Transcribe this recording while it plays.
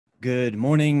Good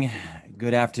morning,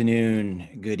 good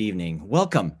afternoon, good evening.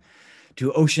 Welcome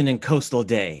to Ocean and Coastal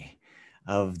Day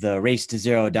of the Race to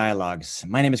Zero Dialogues.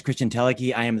 My name is Kristian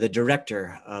Teleki. I am the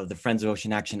director of the Friends of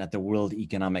Ocean Action at the World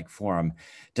Economic Forum.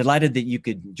 Delighted that you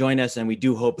could join us, and we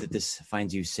do hope that this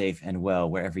finds you safe and well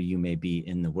wherever you may be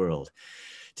in the world.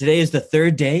 Today is the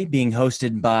third day being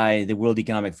hosted by the World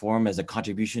Economic Forum as a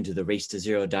contribution to the Race to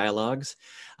Zero Dialogues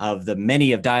of the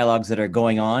many of dialogues that are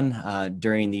going on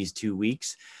during these 2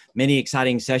 weeks. Many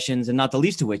exciting sessions, and not the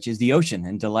least of which is the ocean,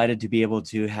 and delighted to be able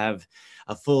to have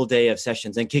a full day of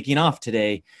sessions and kicking off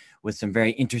today with some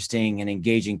very interesting and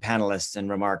engaging panelists and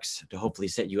remarks to hopefully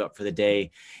set you up for the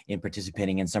day in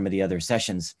participating in some of the other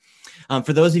sessions.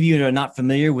 For those of you who are not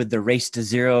familiar with the Race to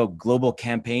Zero global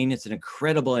campaign, it's an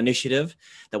incredible initiative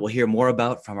that we'll hear more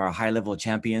about from our high-level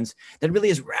champions that really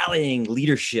is rallying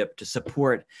leadership to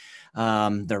support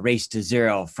the Race to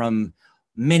Zero from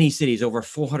many cities, over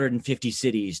 450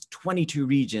 cities, 22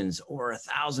 regions, over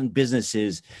 1,000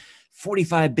 businesses,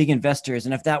 45 big investors.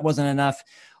 And if that wasn't enough,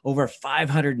 over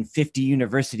 550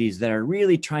 universities that are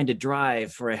really trying to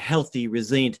drive for a healthy,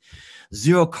 resilient,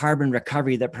 zero carbon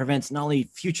recovery that prevents not only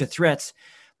future threats,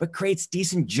 but creates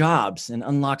decent jobs and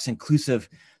unlocks inclusive,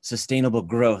 sustainable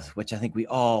growth, which I think we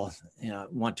all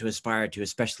want to aspire to,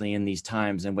 especially in these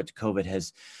times and what COVID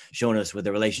has shown us with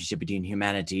the relationship between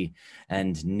humanity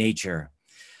and nature.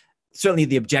 Certainly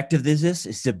the objective of this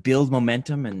is to build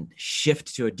momentum and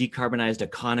shift to a decarbonized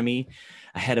economy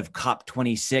ahead of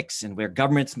COP26, and where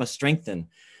governments must strengthen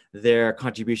their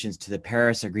contributions to the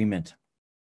Paris Agreement.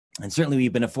 And certainly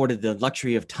we've been afforded the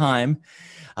luxury of time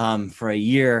for a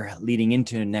year leading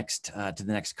into the next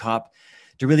COP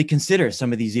to really consider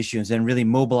some of these issues and really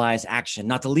mobilize action,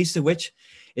 not the least of which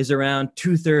is around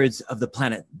 2/3 of the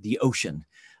planet, the ocean.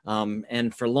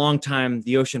 And for a long time,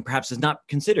 the ocean perhaps is not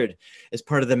considered as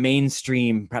part of the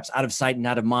mainstream, perhaps out of sight and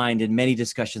out of mind in many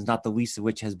discussions, not the least of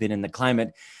which has been in the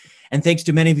climate. And thanks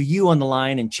to many of you on the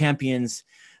line and champions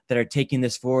that are taking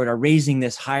this forward, are raising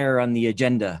this higher on the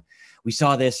agenda. We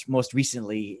saw this most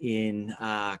recently in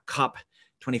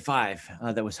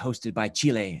COP25 that was hosted by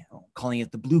Chile, calling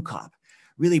it the Blue COP,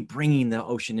 really bringing the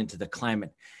ocean into the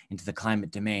climate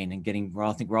domain, and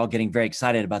I think we're all getting very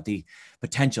excited about the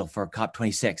potential for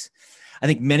COP26. I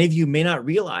think many of you may not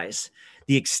realize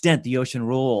the extent the ocean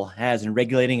role has in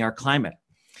regulating our climate,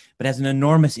 but has an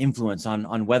enormous influence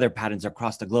on weather patterns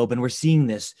across the globe. And we're seeing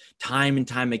this time and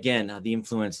time again, the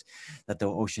influence that the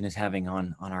ocean is having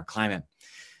on our climate.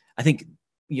 I think,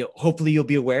 hopefully you'll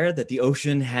be aware that the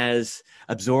ocean has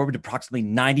absorbed approximately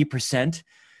 90%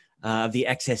 of the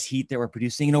excess heat that we're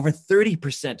producing, and over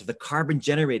 30% of the carbon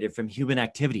generated from human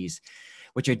activities,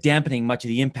 which are dampening much of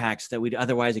the impacts that we'd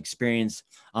otherwise experience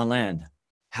on land.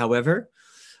 However,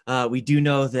 we do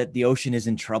know that the ocean is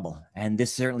in trouble, and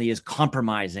this certainly is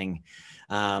compromising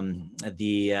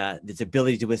its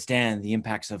ability to withstand the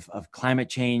impacts of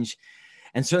climate change,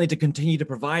 and certainly to continue to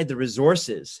provide the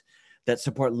resources that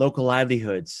support local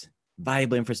livelihoods,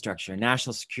 valuable infrastructure,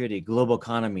 national security, global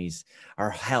economies, our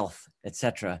health,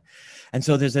 etc. And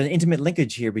so there's an intimate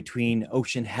linkage here between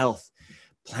ocean health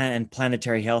and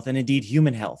planetary health, and indeed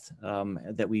human health,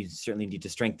 that we certainly need to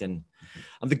strengthen.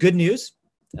 The good news,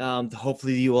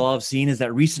 hopefully you all have seen, is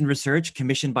that recent research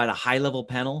commissioned by the high-level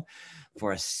panel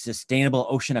for a sustainable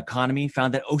ocean economy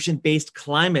found that ocean-based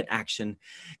climate action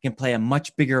can play a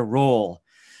much bigger role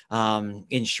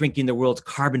in shrinking the world's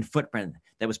carbon footprint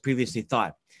that was previously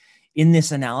thought. In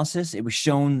this analysis, it was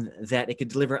shown that it could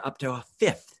deliver up to a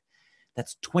fifth,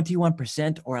 that's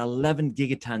 21% or 11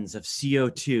 gigatons of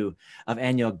CO2 of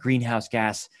annual greenhouse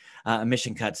gas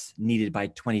emission cuts needed by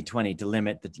 2020 to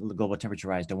limit the global temperature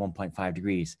rise to 1.5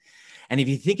 degrees. And if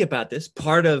you think about this,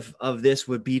 part of this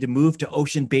would be to move to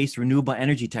ocean-based renewable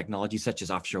energy technology, such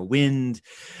as offshore wind,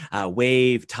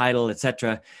 wave, tidal,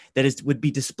 etc., would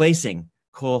be displacing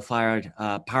coal-fired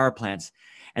power plants.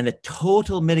 And the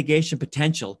total mitigation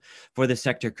potential for the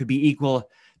sector could be equal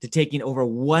to taking over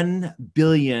 1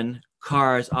 billion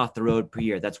cars off the road per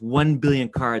year. That's 1 billion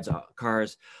cars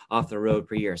off the road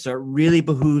per year. So it really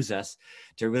behooves us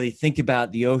to really think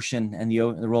about the ocean and the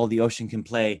role the ocean can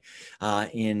play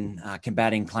in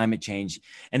combating climate change.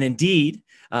 And indeed,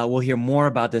 we'll hear more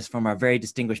about this from our very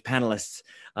distinguished panelists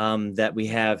that we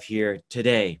have here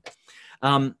today.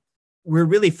 We're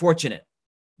really fortunate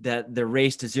that the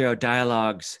Race to Zero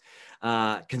dialogues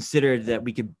considered that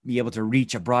we could be able to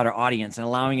reach a broader audience, and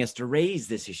allowing us to raise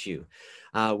this issue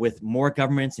with more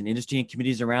governments and industry and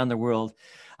communities around the world,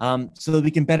 so that we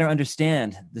can better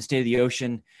understand the state of the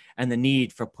ocean and the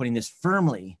need for putting this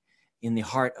firmly in the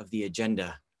heart of the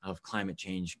agenda of climate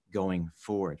change going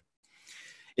forward.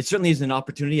 It certainly is an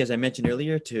opportunity, as I mentioned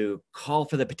earlier, to call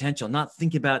for the potential, not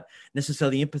think about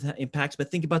necessarily the impacts, but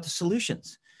think about the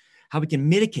solutions, how we can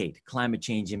mitigate climate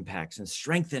change impacts and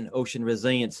strengthen ocean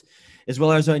resilience, as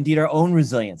well as indeed our own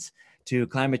resilience to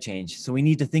climate change. So we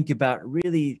need to think about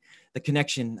really the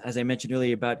connection, as I mentioned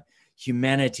earlier, about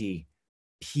humanity,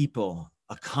 people,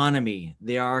 economy.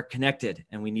 They are connected,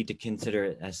 and we need to consider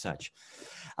it as such.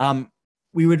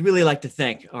 We would really like to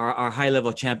thank our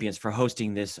high-level champions for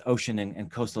hosting this Ocean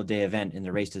and Coastal Day event in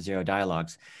the Race to Zero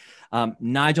Dialogues.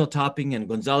 Nigel Topping and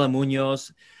Gonzalo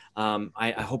Muñoz,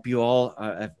 I hope you all,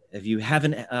 if you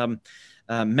haven't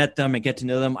met them and get to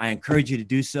know them, I encourage you to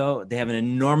do so. They have an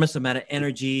enormous amount of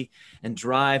energy and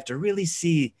drive to really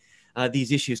see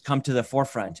these issues come to the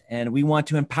forefront. And we want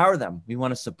to empower them. We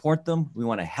want to support them. We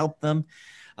want to help them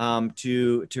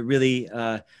to really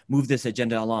move this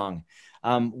agenda along.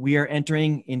 We are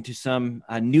entering into some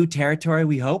new territory,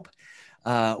 we hope,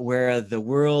 where the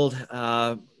world,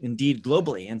 indeed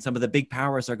globally, and some of the big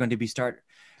powers are going to start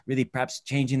really perhaps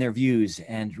changing their views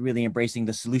and really embracing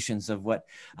the solutions of what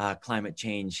climate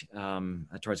change,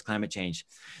 towards climate change.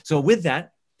 So with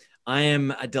that, I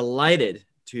am delighted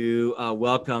to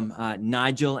welcome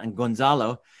Nigel and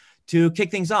Gonzalo to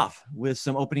kick things off with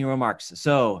some opening remarks.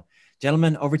 So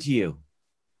gentlemen, over to you.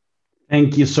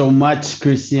 Thank you so much,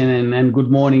 Kristian, and good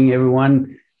morning,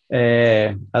 everyone.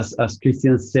 As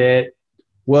Kristian said,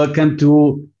 welcome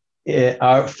to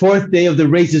our fourth day of the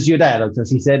Race to Zero Dialogues. As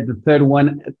he said, the third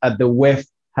one at the WEF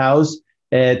House.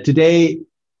 Today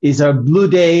is our blue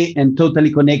day and totally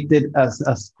connected, as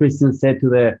Kristian said, to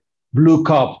the blue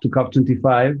COP, to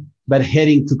COP25, but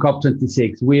heading to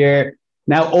COP26. We're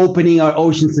now opening our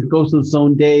Oceans and Coastal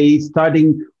Zone Day,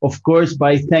 starting, of course,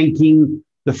 by thanking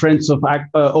the Friends of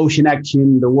Ocean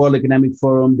Action, the World Economic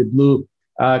Forum, the Blue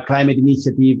Climate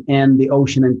Initiative, and the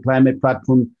Ocean and Climate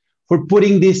Platform for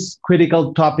putting this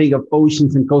critical topic of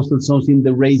oceans and coastal zones in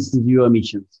the race to zero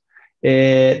emissions.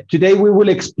 Today, we will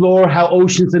explore how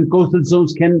oceans and coastal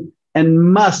zones can and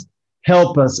must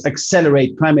help us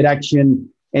accelerate climate action,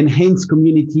 enhance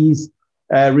communities'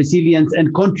 resilience,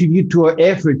 and contribute to our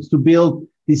efforts to build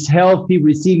this healthy,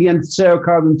 resilient,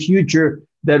 zero-carbon future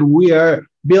that we are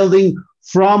building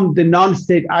from the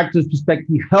non-state actors'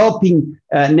 perspective, helping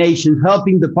nations,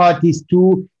 helping the parties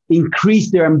to increase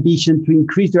their ambition, to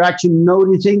increase their action,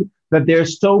 noticing that there are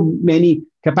so many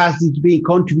capacities being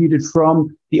contributed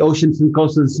from the oceans and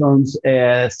coastal zones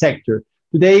sector.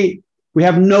 Today, we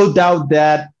have no doubt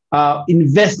that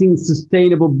investing in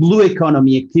sustainable blue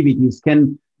economy activities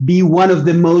can be one of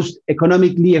the most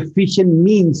economically efficient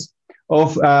means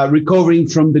of recovering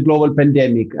from the global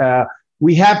pandemic.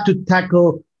 We have to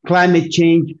tackle climate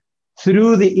change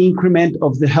through the increment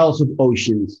of the health of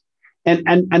oceans.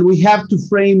 And we have to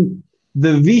frame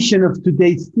the vision of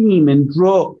today's theme and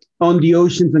draw on the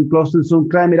oceans and coastal zone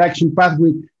climate action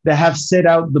pathway that have set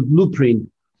out the blueprint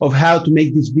of how to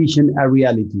make this vision a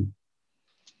reality.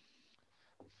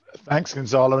 Thanks,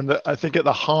 Gonzalo. And I think at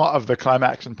the heart of the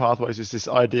climate action pathways is this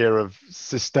idea of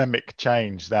systemic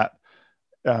change, that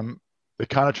the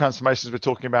kind of transformations we're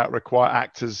talking about require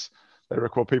actors. They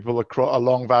require people across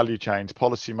along value chains,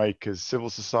 policymakers, civil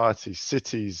society,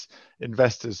 cities,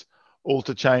 investors, all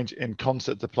to change in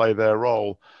concert to play their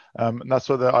role. And that's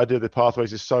why the idea of the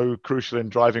pathways is so crucial in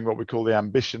driving what we call the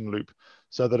ambition loop,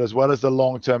 so that as well as the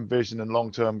long-term vision and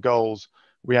long-term goals,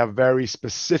 we have very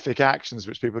specific actions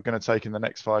which people are going to take in the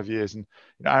next 5 years. And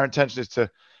our intention is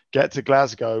to get to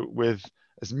Glasgow with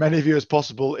as many of you as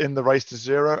possible in the race to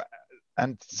zero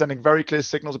and sending very clear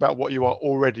signals about what you are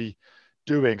already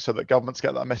doing, so that governments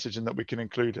get that message and that we can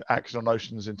include action on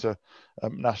oceans into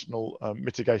national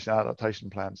mitigation and adaptation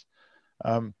plans.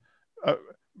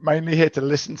 Mainly here to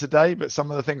listen today, but some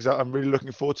of the things that I'm really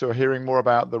looking forward to are hearing more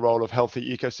about the role of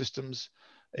healthy ecosystems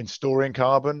in storing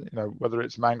carbon, whether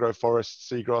it's mangrove forests,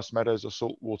 seagrass meadows, or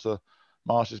saltwater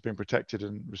marshes being protected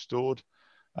and restored.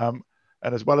 And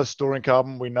as well as storing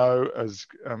carbon, we know, as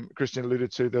Kristian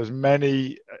alluded to, there's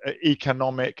many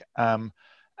economic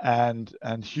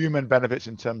and human benefits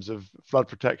in terms of flood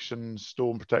protection,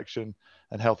 storm protection,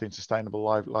 and healthy and sustainable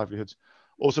livelihoods.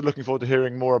 Also looking forward to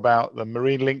hearing more about the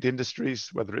marine linked industries,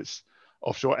 whether it's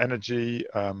offshore energy,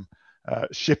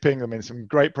 shipping. I mean, some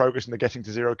great progress in the Getting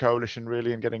to Zero coalition,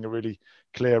 really, and getting a really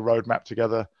clear roadmap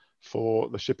together for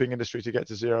the shipping industry to get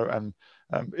to zero, and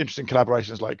interesting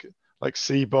collaborations like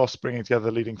CBOS, bringing together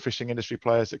the leading fishing industry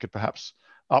players that could perhaps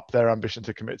up their ambition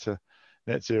to commit to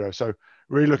net zero. So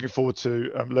really looking forward to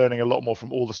learning a lot more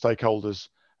from all the stakeholders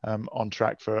on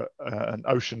track for an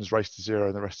oceans race to zero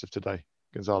in the rest of today.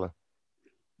 Gonzalo.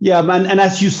 Yeah, and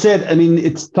as you said, I mean,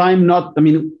 it's time not, I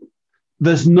mean,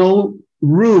 there's no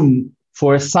room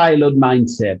for a siloed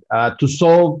mindset to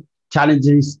solve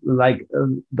challenges like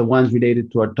the ones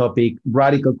related to our topic.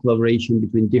 Radical collaboration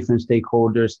between different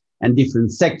stakeholders and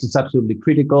different sectors, absolutely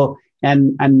critical.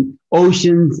 And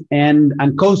oceans and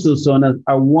coastal zones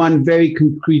are one very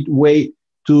concrete way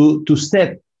to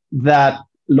set that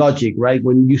logic, right?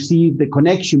 When you see the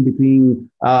connection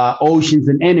between oceans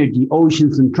and energy,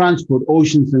 oceans and transport,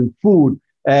 oceans and food,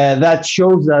 that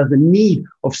shows us the need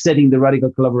of setting the radical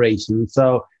collaboration.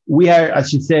 So we are,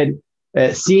 as you said,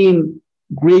 seeing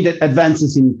great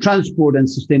advances in transport and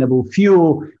sustainable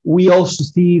fuel. We also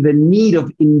see the need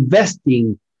of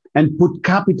investing and put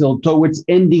capital towards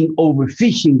ending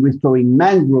overfishing, restoring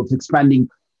mangroves, expanding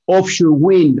offshore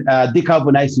wind,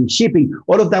 decarbonizing shipping.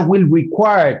 All of that will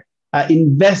require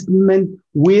investment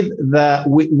with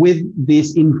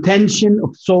this intention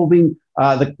of solving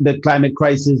the climate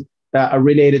crisis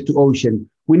related to ocean.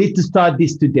 We need to start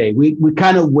this today. We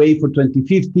cannot wait for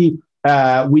 2050.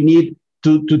 We need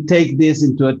to take this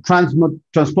into a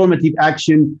transformative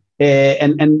action.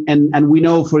 And we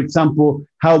know, for example,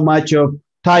 how much of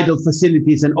tidal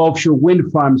facilities and offshore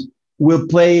wind farms will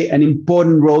play an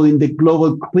important role in the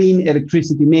global clean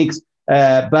electricity mix.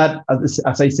 But as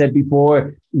I said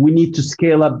before, we need to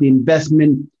scale up the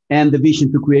investment and the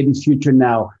vision to create this future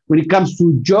now. When it comes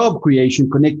to job creation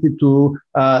connected to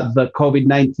the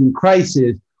COVID-19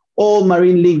 crisis, all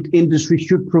marine-linked industries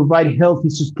should provide healthy,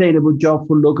 sustainable jobs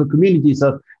for local communities,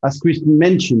 as Kristian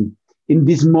mentioned. In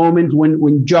this moment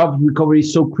when job recovery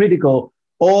is so critical,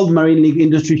 all marine-linked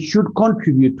industries should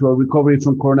contribute to a recovery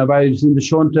from coronavirus in the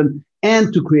short term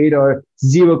and to create our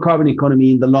zero-carbon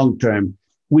economy in the long term.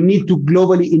 We need to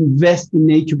globally invest in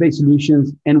nature-based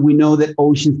solutions, and we know that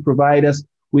oceans provide us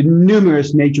with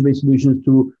numerous nature-based solutions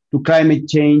to climate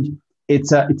change.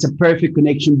 It's a perfect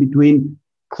connection between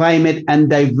climate and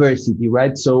diversity,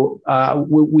 right? So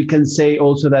we can say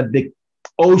also that the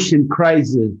ocean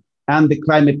crisis and the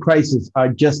climate crisis are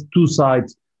just two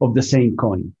sides of the same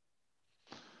coin.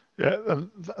 Yeah,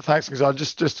 thanks, Gonzalo.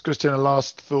 Just Kristian, a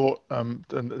last thought, and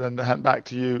then hand back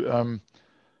to you.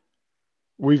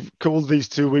 We've called these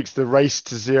 2 weeks the Race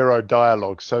to Zero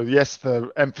dialogue. So yes,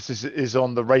 the emphasis is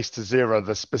on the race to zero,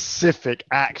 the specific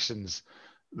actions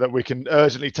that we can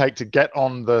urgently take to get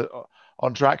on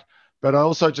track. But I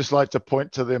also just like to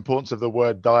point to the importance of the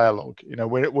word dialogue. You know,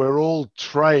 we're all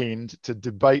trained to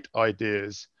debate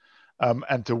ideas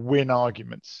and to win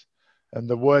arguments. And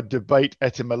the word debate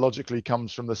etymologically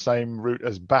comes from the same root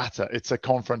as batter. It's a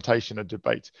confrontation, a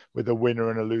debate with a winner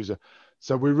and a loser.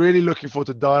 So we're really looking forward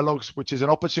to dialogues, which is an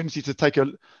opportunity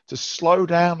to slow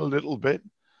down a little bit,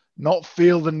 not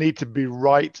feel the need to be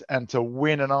right and to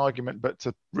win an argument, but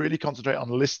to really concentrate on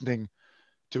listening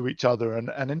to each other.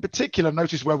 And in particular,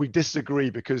 notice where we disagree,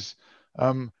 because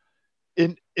in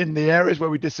the areas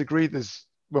where we disagree,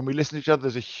 when we listen to each other,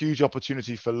 there's a huge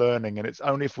opportunity for learning. And it's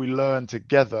only if we learn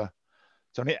together,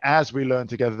 it's only as we learn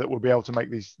together that we'll be able to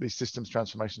make these systems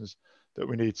transformations that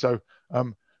we need. So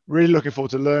really looking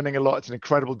forward to learning a lot. It's an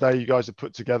incredible day you guys have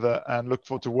put together, and look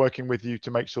forward to working with you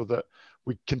to make sure that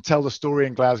we can tell the story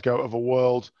in Glasgow of a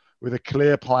world with a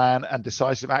clear plan and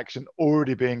decisive action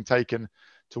already being taken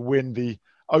to win the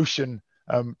ocean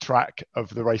track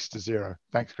of the Race to Zero.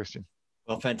 Thanks, Kristian.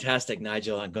 Well, fantastic,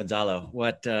 Nigel and Gonzalo.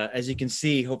 What, as you can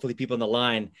see, hopefully people on the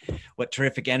line, what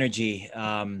terrific energy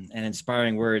and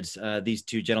inspiring words these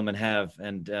two gentlemen have.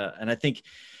 And I think,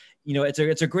 you know, it's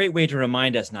a great way to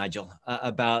remind us, Nigel,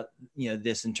 about, you know,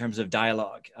 this in terms of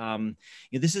dialogue. You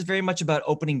know, this is very much about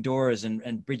opening doors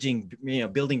and bridging, you know,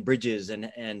 building bridges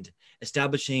and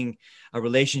establishing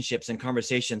relationships and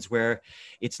conversations where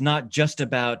it's not just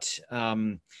about,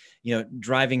 you know,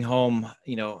 driving home,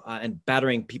 you know, and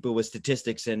battering people with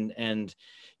statistics and,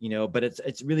 you know, but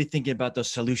it's really thinking about those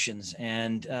solutions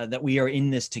and that we are in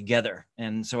this together.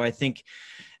 And so I think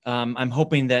I'm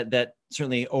hoping that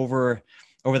certainly over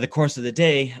the course of the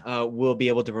day, we'll be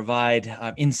able to provide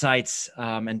insights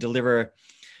and deliver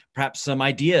perhaps some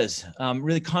ideas,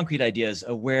 really concrete ideas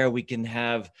of where we can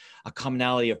have a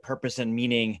commonality of purpose and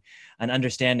meaning and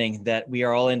understanding that we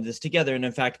are all in this together. And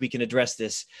in fact, we can address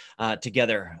this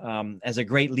together as a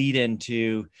great lead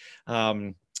into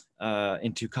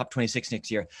COP26 next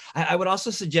year. I would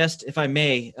also suggest, if I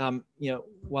may, you know,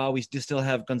 while we still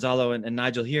have Gonzalo and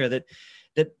Nigel here, that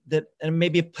and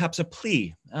maybe perhaps a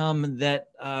plea that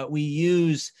we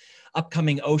use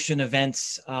upcoming ocean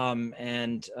events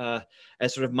and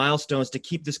as sort of milestones to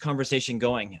keep this conversation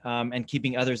going and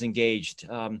keeping others engaged,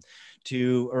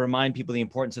 to remind people the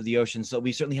importance of the ocean. So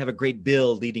we certainly have a great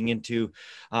bill leading into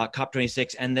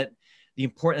COP26, and that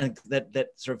important that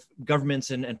sort of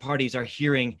governments and parties are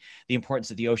hearing the importance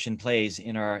that the ocean plays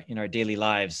in our daily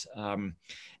lives.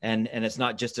 And it's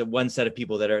not just one set of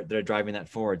people that are driving that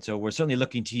forward. So we're certainly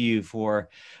looking to you for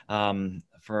helping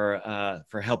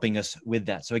us with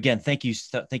that. So again, thank you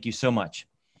so much.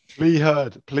 Plea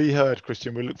heard,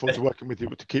 Kristian. We look forward to working with you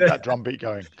to keep that drumbeat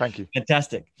going. Thank you.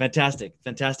 Fantastic.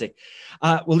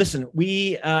 Well, listen,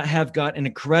 we have got an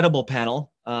incredible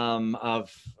panel for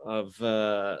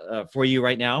you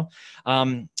right now.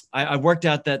 I worked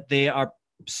out that they are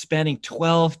spanning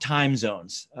 12 time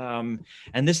zones, and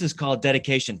this is called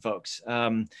dedication, folks.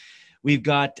 We've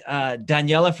got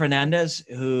Daniela Fernandez,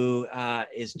 who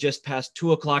is just past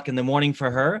 2 o'clock in the morning for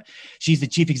her. She's the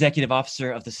Chief Executive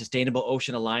Officer of the Sustainable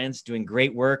Ocean Alliance, doing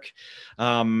great work for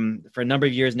a number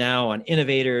of years now on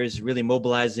innovators, really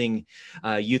mobilizing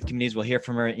youth communities. We'll hear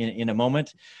from her in a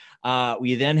moment.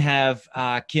 We then have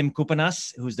Kim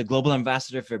Coupounas, who's the Global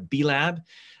Ambassador for B-Lab.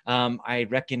 I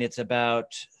reckon it's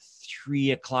about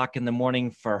 3 o'clock in the morning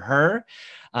for her.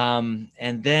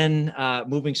 And then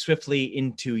moving swiftly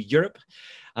into Europe,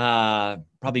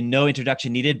 probably no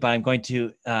introduction needed, but I'm going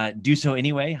to do so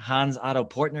anyway. Hans-Otto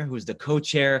Pörtner, who is the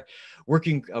co-chair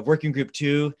working group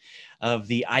 2 of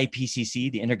the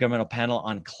IPCC, the Intergovernmental Panel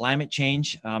on Climate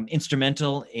Change,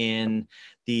 instrumental in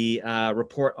the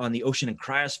report on the ocean and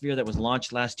cryosphere that was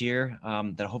launched last year,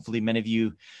 that hopefully many of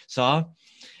you saw.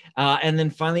 And then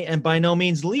finally, and by no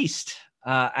means least,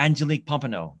 Angelique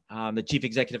Pouponneau, the Chief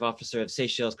Executive Officer of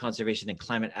Seychelles Conservation and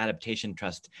Climate Adaptation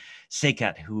Trust,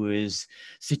 SECAT, who is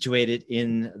situated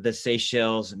in the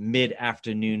Seychelles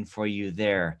mid-afternoon for you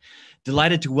there.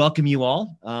 Delighted to welcome you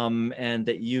all, and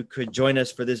that you could join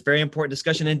us for this very important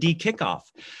discussion, indeed kickoff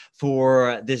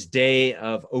for this day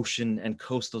of ocean and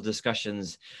coastal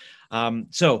discussions.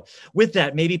 So with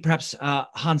that, maybe perhaps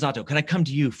Hans-Otto, can I come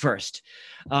to you first?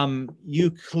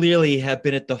 You clearly have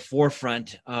been at the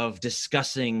forefront of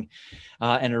discussing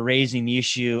and raising the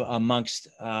issue amongst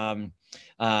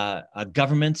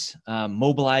governments,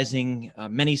 mobilizing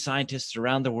many scientists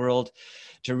around the world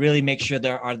to really make sure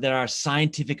there are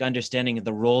scientific understanding of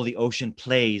the role the ocean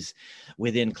plays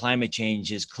within climate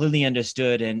change is clearly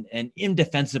understood and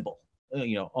indefensible,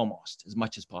 almost as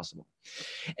much as possible.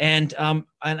 And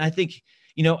I think,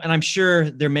 and I'm sure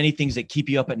there are many things that keep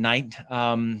you up at night.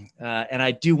 And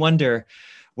I do wonder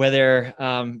whether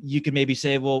you could maybe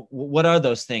say, well, what are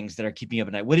those things that are keeping you up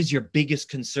at night? What is your biggest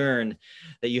concern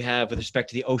that you have with respect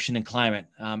to the ocean and climate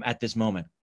at this moment?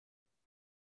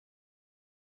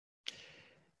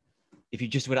 If you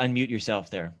just would unmute yourself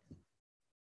there.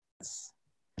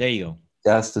 There you go.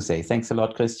 Just to say thanks a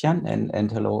lot, Kristian,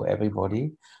 and hello,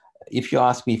 everybody. If you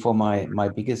ask me for my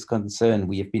biggest concern,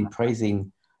 we have been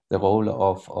praising the role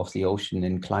of the ocean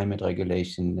in climate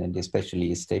regulation and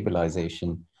especially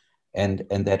stabilization. And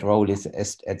that role is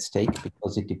at stake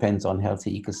because it depends on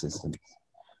healthy ecosystems.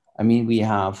 I mean, we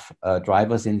have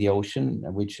drivers in the ocean,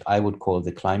 which I would call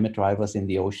the climate drivers in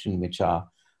the ocean, which are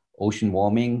ocean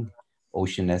warming,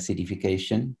 ocean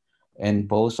acidification, and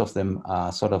both of them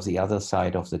are sort of the other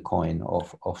side of the coin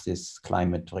of this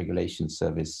climate regulation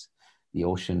service the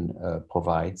ocean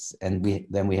provides. And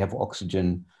then we have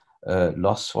oxygen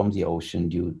loss from the ocean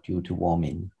due to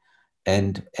warming.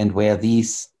 And where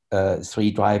these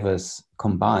three drivers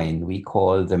combine, we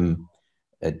call them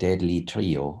a deadly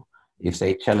trio. If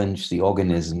they challenge the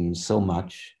organism so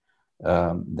much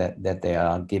that they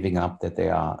are giving up, that they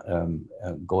are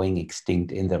going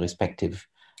extinct in the respective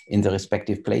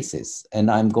places. And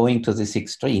I'm going to this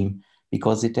extreme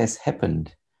because it has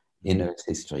happened in Earth's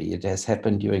history. It has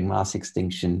happened during mass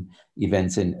extinction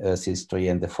events in Earth's history,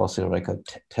 and the fossil record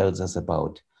tells us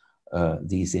about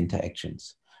these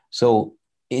interactions. So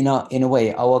in a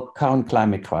way, our current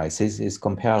climate crisis is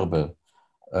comparable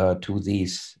to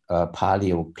these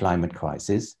paleo climate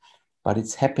crises, but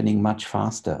it's happening much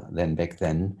faster than back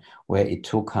then, where it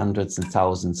took hundreds and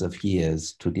thousands of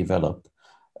years to develop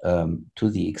to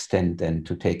the extent and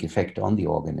to take effect on the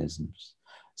organisms.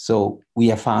 So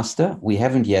we are faster. We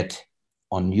haven't yet,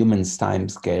 on humans' time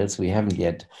scales, we haven't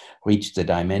yet reached the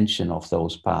dimension of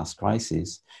those past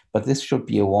crises, but this should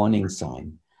be a warning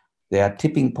sign. There are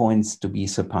tipping points to be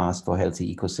surpassed for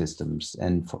healthy ecosystems.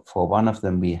 And for one of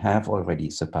them, we have already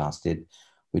surpassed it,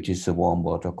 which is the warm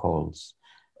water corals.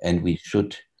 And we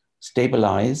should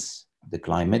stabilize the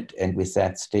climate, and with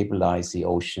that stabilize the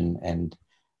ocean and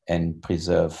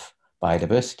preserve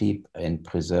biodiversity and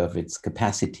preserve its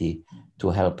capacity to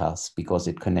help us, because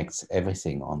it connects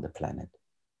everything on the planet.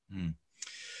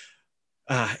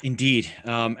 Indeed.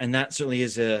 And that certainly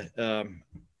is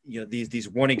these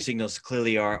warning signals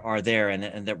clearly are there,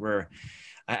 and that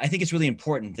I think it's really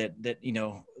important that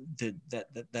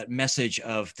that message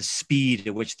of the speed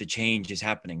at which the change is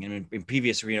happening. And in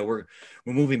previous, we're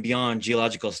moving beyond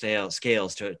geological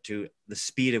scales to the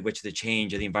speed at which the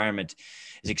change of the environment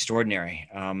is extraordinary.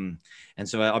 And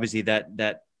so obviously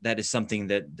that is something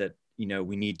that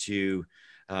we need to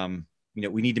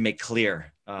we need to make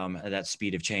clear that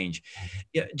speed of change.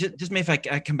 Yeah, just maybe if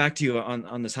I come back to you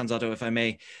on this, Hans-Otto, if I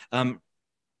may.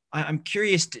 I'm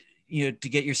curious to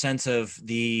get your sense of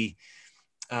the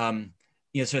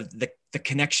sort of the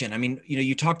connection. I mean,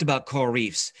 you talked about coral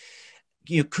reefs.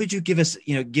 Could you give us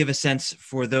give a sense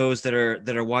for those that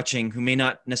are watching who may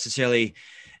not necessarily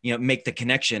make the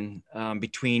connection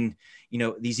between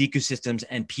these ecosystems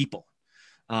and people,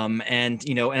 and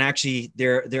actually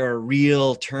there are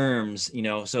real terms,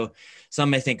 so some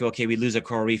may think, okay, we lose a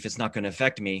coral reef, it's not going to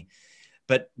affect me,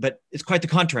 but it's quite the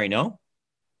contrary, no?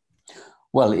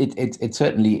 Well, it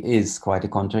certainly is quite a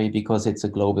contrary, because it's a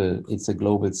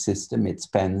global system. It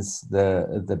spans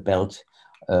the belt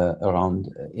around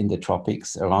in the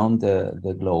tropics around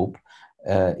the globe.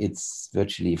 It's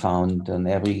virtually found on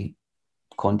every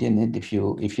continent, if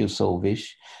you so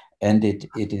wish, and it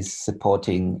is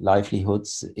supporting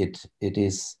livelihoods. It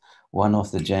is one of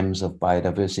the gems of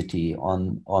biodiversity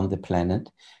on the planet,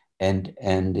 and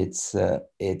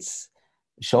it's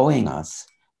showing us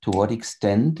to what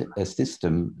extent a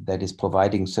system that is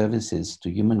providing services to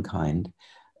humankind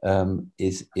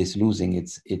is losing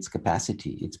its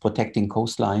capacity. It's protecting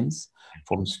coastlines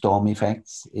from storm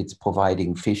effects. It's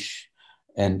providing fish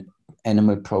and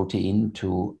animal protein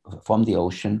from the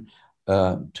ocean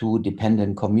to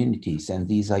dependent communities. And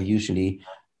these are usually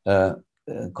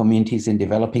communities in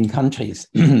developing countries.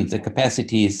 The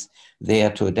capacities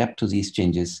there to adapt to these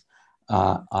changes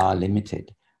are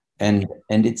limited. And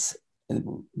it's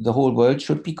the whole world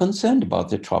should be concerned about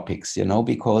the tropics,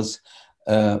 because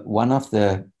one of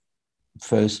the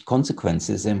first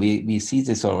consequences, and we see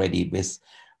this already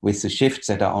with the shifts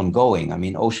that are ongoing. I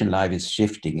mean, ocean life is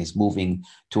shifting, is moving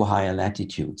to higher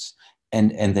latitudes.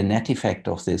 And the net effect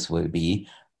of this will be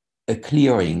a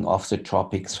clearing of the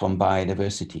tropics from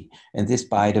biodiversity. And this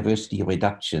biodiversity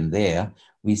reduction there,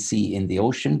 we see in the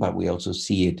ocean, but we also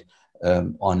see it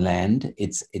on land.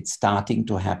 It's starting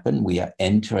to happen. We are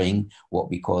entering what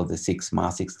we call the sixth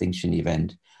mass extinction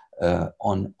event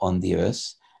on the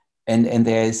Earth. And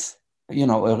there's,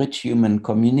 a rich human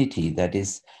community that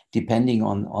is depending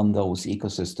on those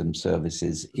ecosystem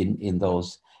services in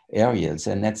those areas.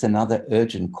 And that's another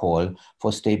urgent call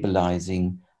for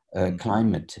stabilizing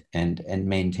climate and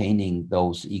maintaining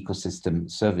those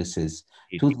ecosystem services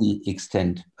to the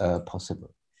extent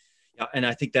possible. Yeah, and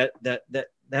I think that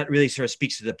really sort of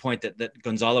speaks to the point that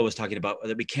Gonzalo was talking about,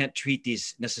 that we can't treat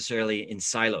these necessarily in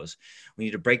silos. We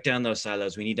need to break down those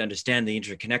silos. We need to understand the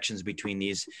interconnections between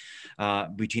these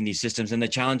systems and the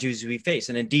challenges we face.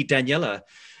 And indeed, Daniela,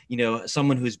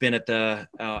 someone who's been at the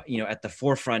at the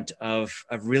forefront of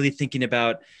really thinking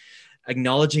about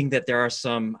acknowledging that there are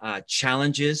some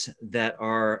challenges that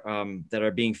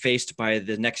are being faced by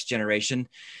the next generation.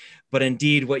 But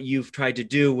indeed, what you've tried to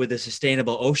do with the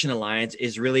Sustainable Ocean Alliance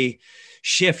is really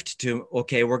shift to,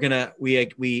 okay,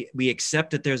 we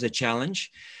accept that there's a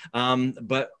challenge,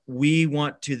 but we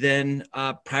want to then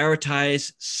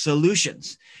prioritize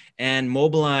solutions and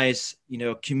mobilize,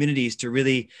 communities to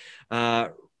really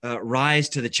rise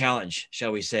to the challenge,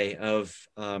 shall we say, of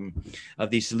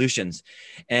these solutions,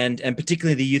 and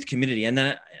particularly the youth community.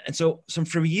 And so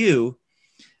from you,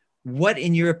 what,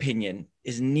 in your opinion,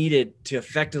 is needed to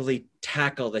effectively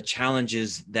tackle the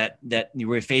challenges that you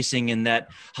were facing and that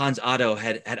Hans-Otto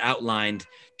had outlined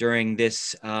during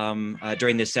this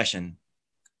session?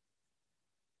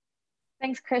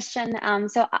 Thanks, Kristian.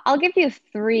 So I'll give you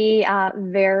three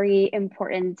very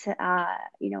important,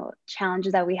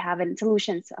 challenges that we have and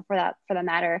solutions for that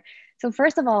matter. So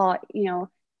first of all,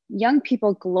 young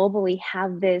people globally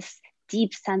have this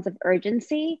deep sense of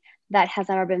urgency that has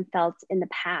never been felt in the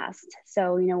past.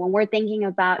 So, when we're thinking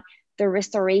about the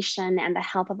restoration and the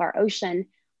health of our ocean,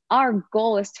 our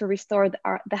goal is to restore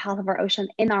the health of our ocean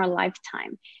in our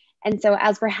lifetime. And so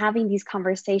as we're having these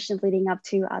conversations leading up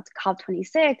to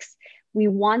COP26, we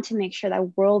want to make sure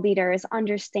that world leaders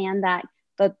understand that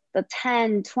the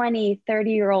 10, 20,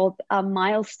 30-year-old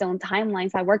milestone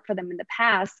timelines that worked for them in the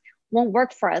past won't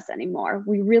work for us anymore.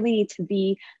 We really need to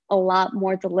be a lot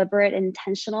more deliberate and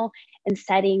intentional and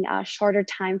setting shorter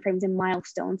timeframes and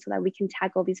milestones so that we can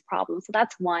tackle these problems. So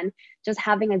that's one, just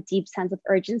having a deep sense of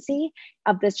urgency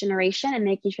of this generation and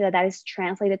making sure that that is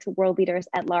translated to world leaders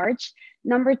at large.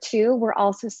 Number two, we're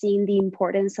also seeing the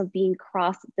importance of being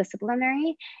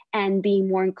cross-disciplinary and being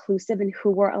more inclusive in who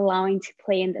we're allowing to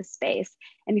play in this space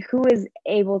and who is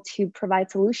able to provide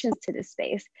solutions to this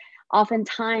space.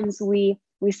 Oftentimes, we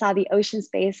saw the ocean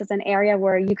space as an area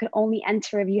where you could only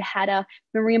enter if you had a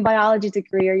marine biology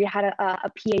degree or you had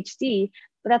a PhD,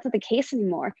 but that's not the case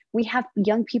anymore. We have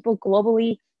young people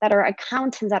globally that are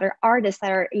accountants, that are artists,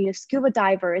 that are scuba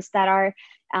divers, that are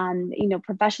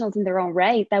professionals in their own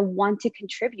right that want to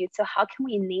contribute. So how can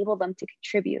we enable them to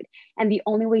contribute? And the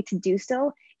only way to do so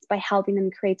is by helping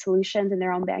them create solutions in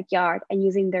their own backyard and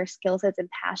using their skill sets and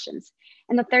passions.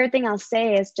 And the third thing I'll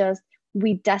say is just,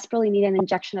 we desperately need an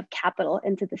injection of capital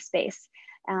into the space.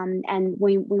 And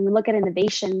when we look at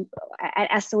innovation, at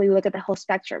ESTO, we look at the whole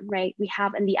spectrum, right? We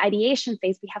have in the ideation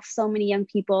phase, we have so many young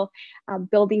people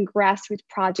building grassroots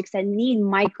projects that need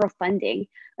micro funding.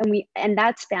 And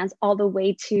that spans all the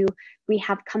way to, we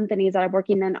have companies that are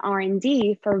working on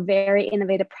R&D for very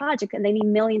innovative projects and they need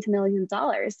millions and millions of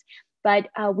dollars. But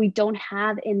we don't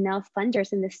have enough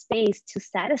funders in this space to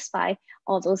satisfy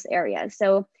all those areas.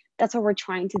 So that's what we're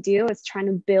trying to do, is trying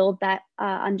to build that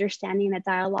understanding and a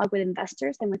dialogue with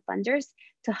investors and with funders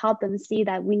to help them see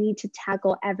that we need to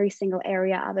tackle every single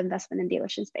area of investment in the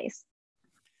ocean space.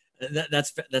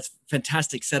 That's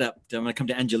fantastic setup. I'm going to come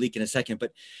to Angelique in a second,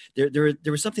 but there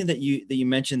was something that you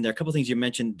mentioned. There are a couple of things you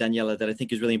mentioned, Daniela, that I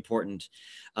think is really important.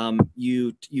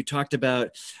 You talked about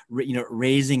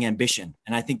raising ambition,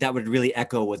 and I think that would really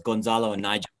echo with Gonzalo and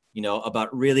Nigel.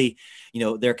 About really,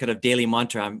 their kind of daily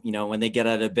mantra, when they get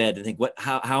out of bed and think,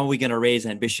 how are we going to raise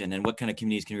ambition and what kind of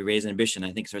communities can we raise ambition?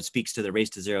 I think sort of speaks to the Race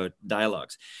to Zero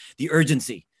dialogues. The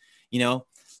urgency,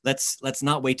 let's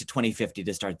not wait to 2050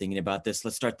 to start thinking about this.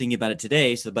 Let's start thinking about it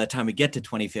today. So by the time we get to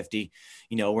 2050,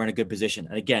 we're in a good position.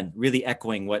 And again, really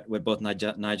echoing what both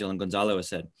Nigel and Gonzalo have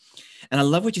said. And I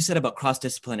love what you said about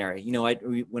cross-disciplinary.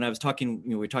 When I was talking,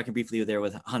 we were talking briefly there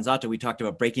with Hans-Otto, we talked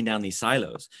about breaking down these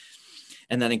silos.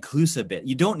 And that inclusive bit,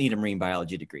 you don't need a marine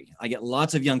biology degree. I get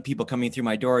lots of young people coming through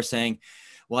my door saying,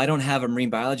 well, I don't have a marine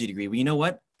biology degree. Well, you know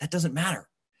what? That doesn't matter.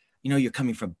 You're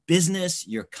coming from business,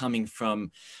 you're coming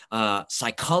from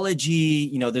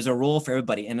psychology, there's a role for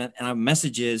everybody. And our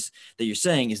message is that you're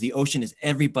saying is the ocean is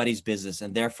everybody's business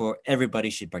and therefore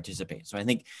everybody should participate. So I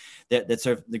think that's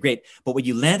sort of the great, but what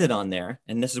you landed on there,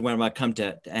 and this is where I'm going to come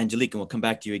to Angelique, and we'll come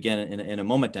back to you again in a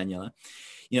moment, Daniela.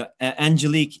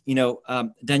 Angelique,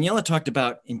 Daniela talked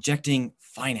about injecting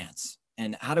finance,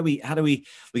 and how do we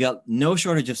got no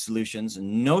shortage of solutions,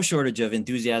 no shortage of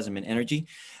enthusiasm and energy,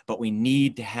 but we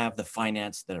need to have the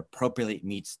finance that appropriately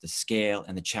meets the scale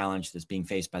and the challenge that's being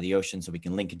faced by the ocean, so we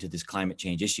can link into these climate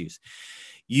change issues.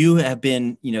 You have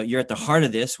been, you're at the heart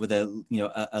of this with a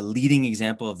leading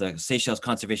example of the Seychelles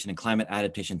Conservation and Climate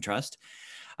Adaptation Trust.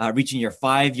 Reaching your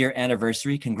 5-year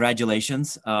anniversary.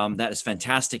 Congratulations. That is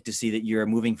fantastic to see that you're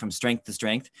moving from strength to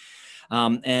strength,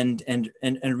 and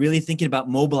really thinking about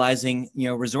mobilizing,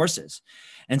 resources.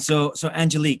 And so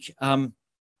Angelique,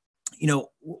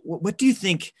 what do you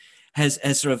think has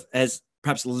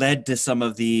perhaps led to some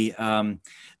of the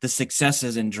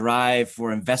successes and drive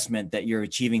for investment that you're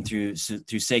achieving through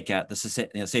SECAT,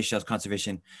 the Seychelles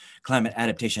Conservation Climate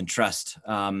Adaptation Trust,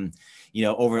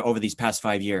 over these past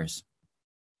 5 years?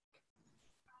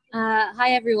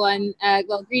 Hi, everyone.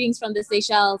 Well, greetings from the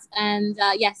Seychelles. And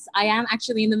yes, I am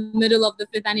actually in the middle of the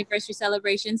 5th anniversary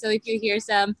celebration. So if you hear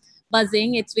some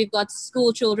buzzing, we've got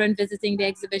school children visiting the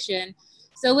exhibition.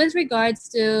 So with regards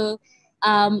to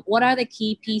what are the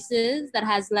key pieces that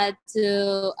has led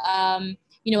to,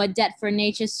 a debt for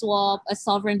nature swap, a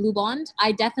sovereign blue bond,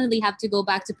 I definitely have to go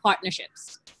back to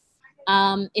partnerships.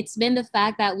 It's been the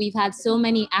fact that we've had so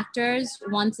many actors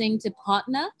wanting to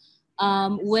partner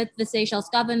with the Seychelles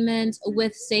government,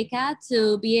 with SECAT,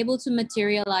 to be able to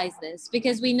materialize this.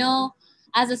 Because we know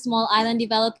as a small island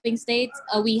developing state,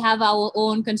 we have our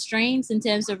own constraints in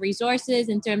terms of resources,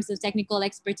 in terms of technical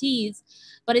expertise.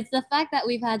 But it's the fact that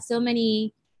we've had so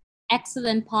many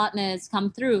excellent partners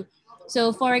come through.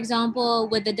 So for example,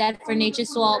 with the Debt for Nature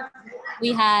Swap,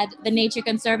 we had the Nature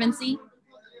Conservancy.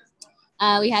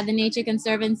 We had the Nature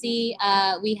Conservancy.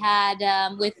 We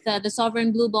had, with the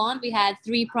Sovereign Blue Bond, we had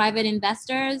 3 private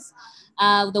investors,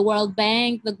 the World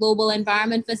Bank, the Global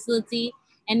Environment Facility.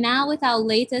 And now with our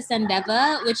latest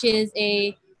endeavor, which is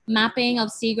a mapping of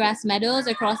seagrass meadows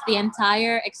across the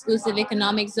entire exclusive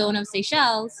economic zone of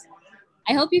Seychelles.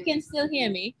 I hope you can still hear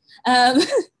me.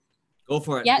 Go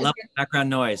for it. Yeah. Love the background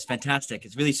noise. Fantastic.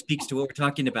 It really speaks to what we're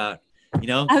talking about. you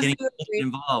know, getting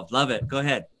involved. Love it. Go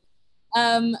ahead.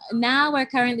 Now we're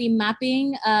currently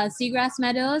mapping seagrass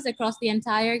meadows across the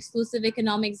entire exclusive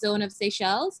economic zone of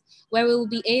Seychelles, where we will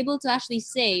be able to actually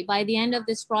say by the end of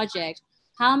this project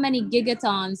how many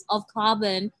gigatons of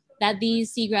carbon that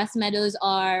these seagrass meadows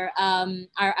are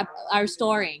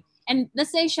storing. And the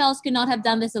Seychelles could not have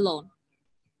done this alone.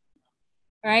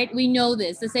 Right? We know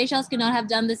this. The Seychelles could not have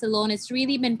done this alone. It's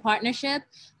really been partnership,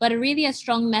 but really a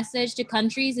strong message to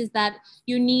countries is that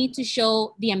you need to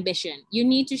show the ambition. You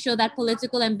need to show that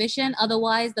political ambition.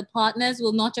 Otherwise, the partners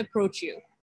will not approach you.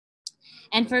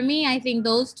 And for me, I think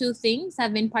those two things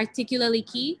have been particularly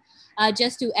key.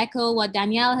 Just to echo what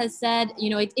Daniela has said,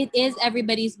 you know, it is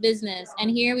everybody's business.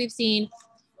 And here we've seen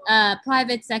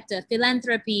private sector,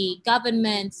 philanthropy,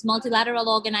 governments, multilateral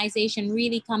organization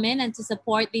really come in and to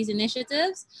support these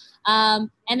initiatives. And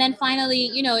then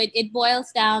finally, you know, it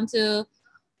boils down to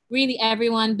really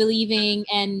everyone believing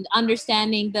and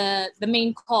understanding the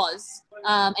main cause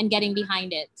and getting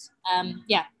behind it.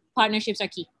 Yeah, partnerships are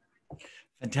key.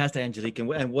 Fantastic, Angelique,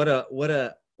 and what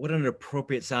an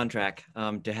appropriate soundtrack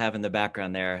to have in the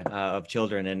background there of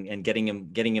children and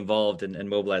getting involved and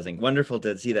mobilizing. Wonderful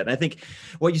to see that. And I think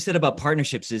what you said about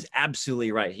partnerships is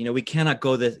absolutely right. You know, we cannot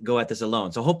go at this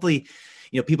alone. So hopefully,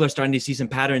 you know, people are starting to see some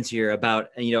patterns here about,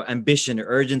 you know, ambition,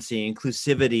 urgency,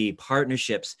 inclusivity,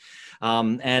 partnerships.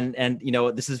 And you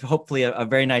know, this is hopefully a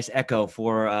very nice echo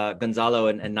for Gonzalo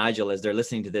and Nigel as they're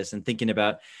listening to this and thinking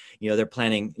about, you know, their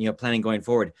planning going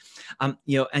forward.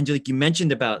 You know, Angelique, you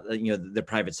mentioned about, you know, the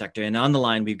private sector, and on the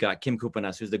line, we've got Kim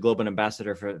Coupounas, who's the global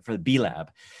ambassador for the B Lab.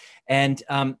 And,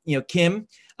 you know, Kim,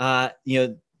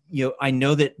 you know, I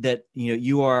know that, you know,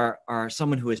 you are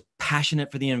someone who is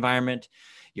passionate for the environment,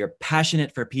 you're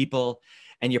passionate for people,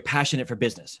 and you're passionate for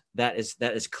business. That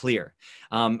is clear.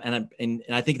 And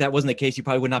I think that wasn't the case, you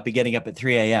probably would not be getting up at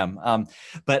 3 a.m.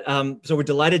 So we're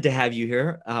delighted to have you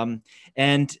here.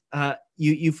 And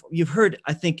you've heard,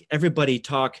 I think, everybody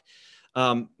talk,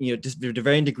 you know, just to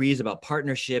varying degrees about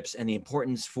partnerships and the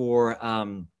importance for,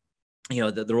 you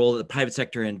know, the role of the private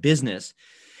sector in business.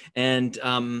 And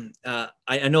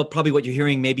I know probably what you're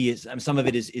hearing maybe is some of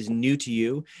it is new to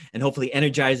you and hopefully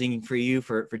energizing for you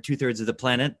for 2/3 of the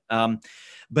planet.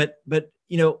 But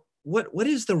you know, what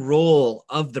is the role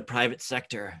of the private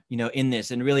sector, you know, in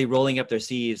this and really rolling up their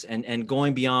sleeves and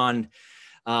going beyond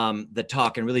the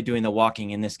talk and really doing the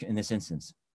walking in this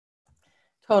instance?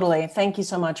 Totally. Thank you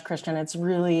so much, Kristian. It's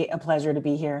really a pleasure to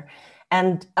be here.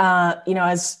 And, you know,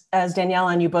 as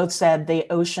Daniela and you both said, the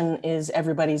ocean is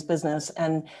everybody's business.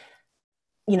 And,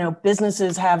 you know,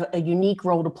 businesses have a unique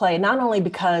role to play, not only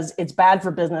because it's bad for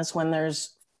business when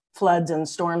there's floods and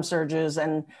storm surges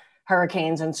and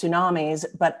hurricanes and tsunamis,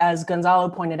 but as Gonzalo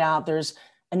pointed out, there's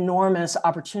enormous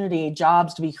opportunity,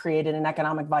 jobs to be created, and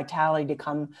economic vitality to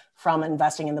come from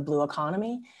investing in the blue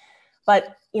economy.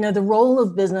 But, you know, the role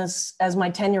of business, as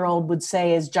my 10-year-old would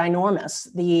say, is ginormous.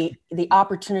 The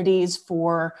opportunities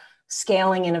for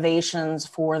scaling innovations,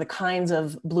 for the kinds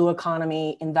of blue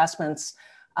economy investments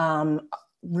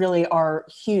really are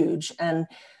huge. And,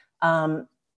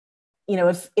 you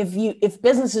know, if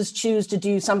businesses choose to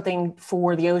do something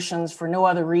for the oceans for no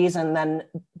other reason than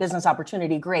business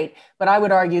opportunity, great. But I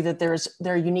would argue that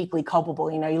they're uniquely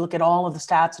culpable. You know, you look at all of the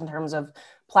stats in terms of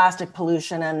plastic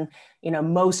pollution and, you know,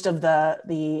 most of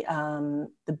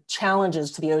the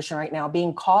challenges to the ocean right now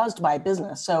being caused by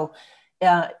business. So,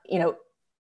 you know,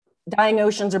 dying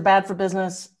oceans are bad for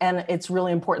business, and it's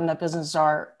really important that businesses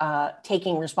are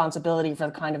taking responsibility for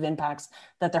the kind of impacts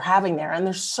that they're having there. And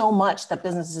there's so much that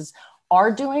businesses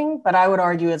are doing, but I would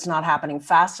argue it's not happening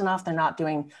fast enough. They're not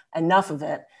doing enough of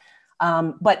it.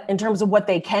 But in terms of what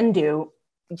they can do,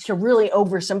 to really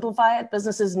oversimplify it,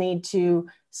 businesses need to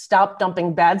stop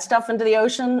dumping bad stuff into the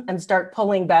ocean and start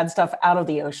pulling bad stuff out of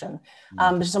the ocean.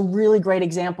 There's some really great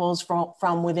examples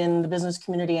from within the business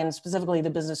community, and specifically the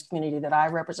business community that I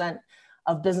represent,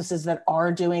 of businesses that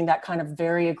are doing that kind of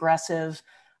very aggressive,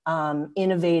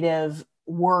 innovative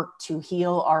work to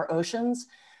heal our oceans.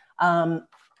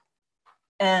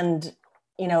 And,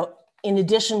 you know, in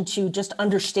addition to just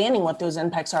understanding what those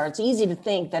impacts are, it's easy to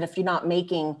think that if you're not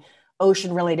making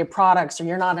ocean-related products, or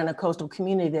you're not in a coastal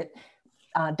community,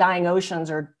 that dying oceans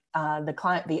or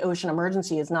the ocean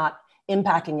emergency is not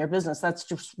impacting your business. That's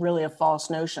just really a false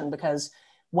notion, because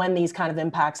when these kind of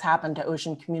impacts happen to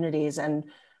ocean communities, and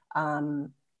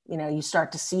you know, you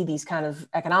start to see these kind of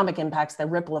economic impacts, the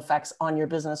ripple effects on your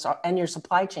business and your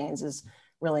supply chains is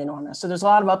really enormous. So there's a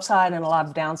lot of upside and a lot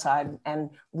of downside, and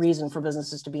reason for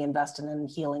businesses to be invested in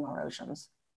healing our oceans.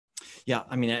 Yeah,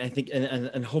 I mean, I think,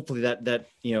 and hopefully that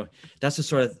that's the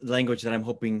sort of language that I'm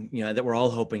hoping, that we're all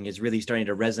hoping is really starting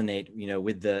to resonate,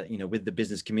 with the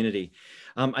business community.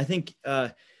 I think,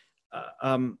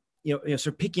 sort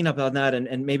of picking up on that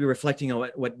and maybe reflecting on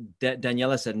what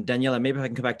Daniela said. And Daniela, maybe if I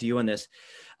can come back to you on this.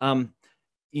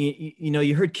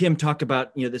 You heard Kim talk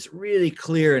about, this really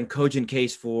clear and cogent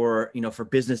case for, for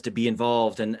business to be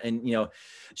involved and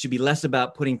should be less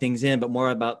about putting things in, but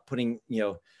more about putting,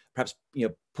 perhaps,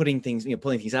 putting things,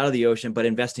 pulling things out of the ocean, but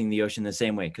investing in the ocean the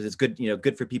same way, because it's good,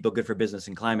 good for people, good for business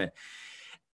and climate.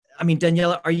 I mean,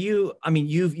 Daniela,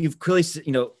 you've clearly,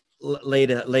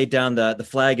 laid down the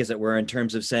flag, as it were, in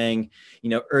terms of saying,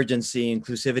 urgency,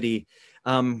 inclusivity.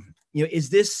 Is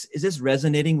this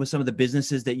resonating with some of the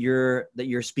businesses that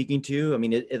you're speaking to? I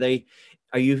mean,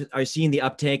 are you seeing the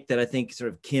uptake that I think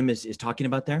sort of Kim is talking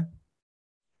about there?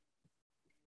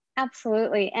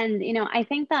 Absolutely. And, I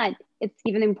think that it's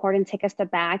even important to take a step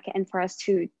back and for us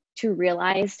to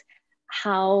realize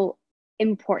how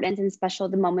important and special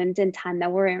the moment in time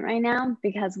that we're in right now.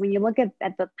 Because when you look at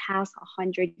the past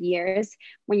 100 years,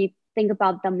 when you think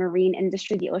about the marine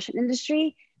industry, the ocean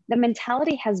industry, the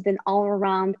mentality has been all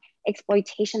around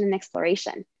exploitation and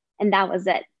exploration. And that was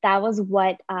it. That was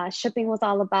what shipping was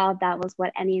all about. That was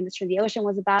what any industry in the ocean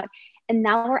was about. And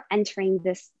now we're entering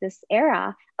this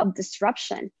era of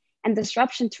disruption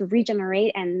to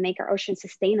regenerate and make our ocean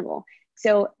sustainable.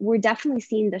 So we're definitely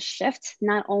seeing the shift,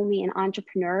 not only in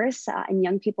entrepreneurs and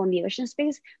young people in the ocean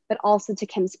space, but also, to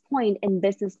Kim's point, in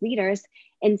business leaders,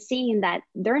 and seeing that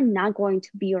they're not going to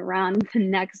be around the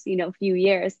next few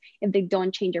years if they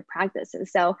don't change their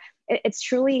practices. So it's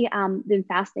truly been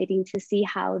fascinating to see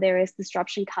how there is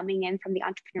disruption coming in from the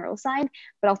entrepreneurial side,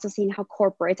 but also seeing how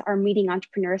corporates are meeting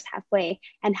entrepreneurs halfway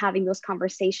and having those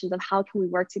conversations of how can we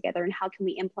work together and how can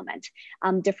we implement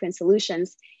different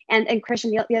solutions. And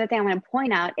Kristian, the other thing I want to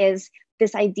point out is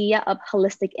this idea of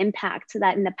holistic impact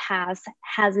that in the past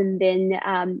hasn't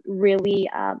been really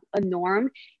a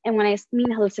norm. And when I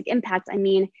mean holistic impact, I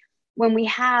mean, when we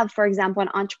have, for example, an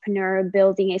entrepreneur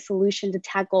building a solution to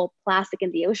tackle plastic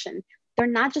in the ocean, they're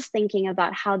not just thinking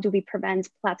about how do we prevent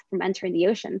plastic from entering the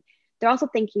ocean. They're also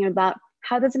thinking about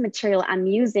how does the material I'm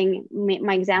using,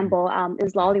 my example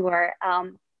is Lollyware,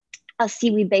 a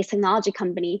seaweed-based technology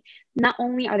company. Not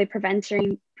only are they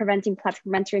preventing plastic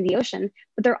from entering the ocean,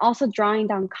 but they're also drawing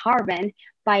down carbon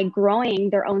by growing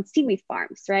their own seaweed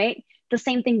farms, right? The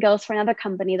same thing goes for another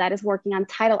company that is working on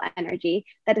tidal energy,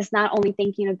 that is not only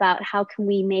thinking about how can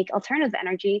we make alternative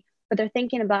energy, but they're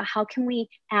thinking about how can we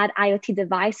add IoT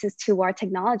devices to our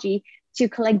technology to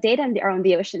collect data in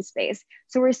the ocean space.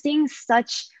 So we're seeing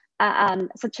such a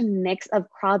mix of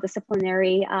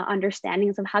cross-disciplinary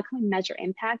understandings of how can we measure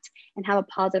impact and have a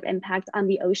positive impact on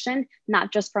the ocean,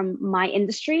 not just from my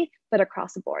industry, but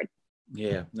across the board.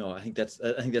 Yeah, no, I think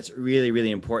that's really,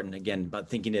 really important. Again, about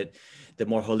thinking it, the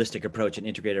more holistic approach and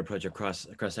integrated approach across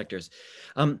sectors.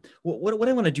 What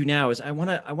I want to do now is I want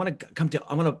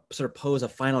to sort of pose a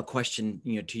final question,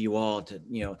 to you all,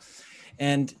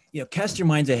 and cast your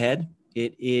minds ahead.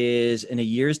 It is in a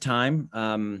year's time.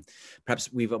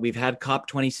 Perhaps we've had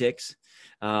COP26,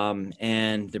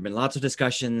 and there've been lots of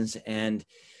discussions. And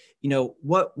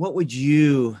what would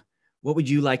you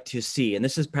like to see? And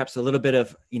this is perhaps a little bit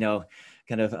of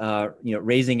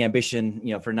raising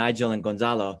ambition, for Nigel and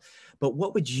Gonzalo. But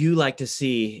what would you like to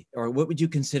see, or what would you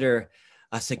consider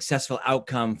a successful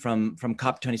outcome from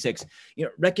COP26?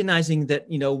 Recognizing that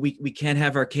we can't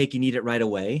have our cake and eat it right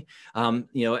away.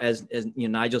 As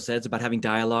Nigel said, it's about having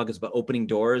dialogue, it's about opening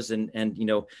doors, and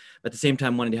at the same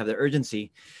time wanting to have the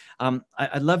urgency.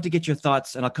 I'd love to get your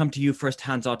thoughts, and I'll come to you first,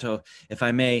 Hans-Otto, if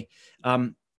I may.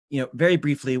 Very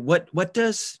briefly, what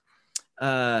does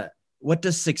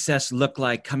success look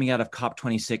like coming out of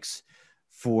COP26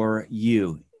 for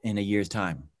you in a year's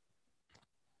time?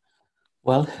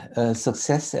 Well,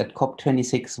 success at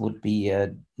COP26 would be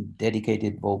a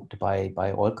dedicated vote by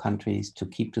all countries to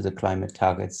keep to the climate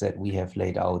targets that we have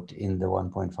laid out in the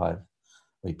 1.5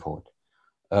 report.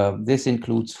 This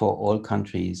includes for all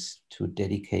countries to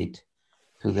dedicate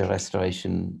to the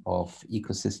restoration of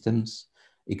ecosystems,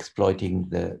 exploiting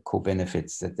the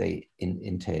co-benefits that they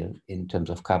entail in terms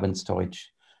of carbon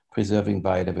storage, preserving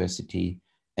biodiversity,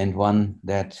 and one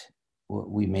that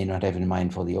we may not have in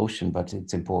mind for the ocean, but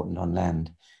it's important on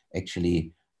land,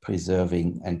 actually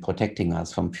preserving and protecting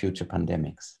us from future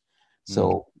pandemics.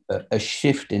 So a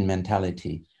shift in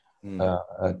mentality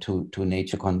to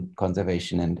nature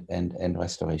conservation and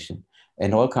restoration.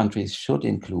 And all countries should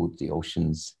include the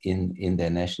oceans in their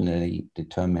nationally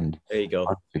determined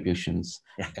contributions,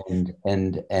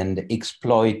 and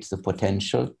exploit the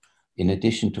potential in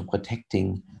addition to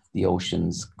protecting the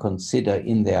oceans, consider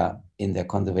in their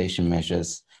conservation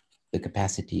measures the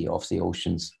capacity of the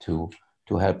oceans to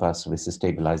help us with the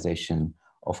stabilization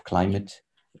of climate,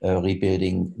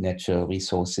 rebuilding natural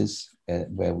resources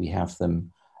where we have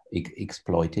them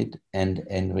exploited,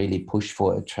 and really push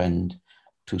for a trend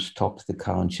to stop the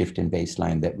current shift in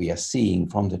baseline that we are seeing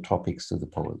from the tropics to the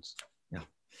poles. Yeah,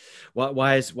 well,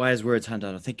 wise words,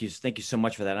 Hans-Otto. Thank you so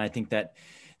much for that. And I think that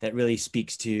really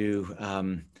speaks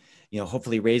to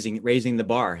hopefully raising the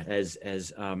bar, as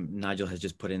Nigel has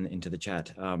just put into the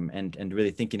chat, and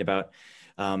really thinking about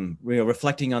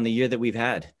reflecting on the year that we've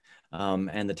had,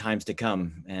 and the times to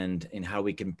come, and how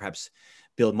we can perhaps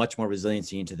build much more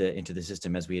resiliency into the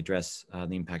system as we address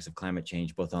the impacts of climate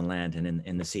change, both on land and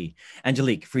in the sea.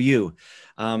 Angelique, for you,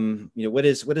 what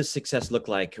does success look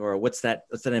like, or what's that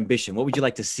ambition? What would you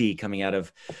like to see coming out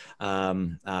of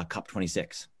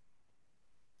COP26?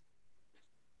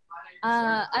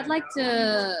 I'd like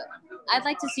to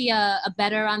see a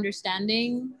better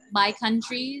understanding by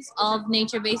countries of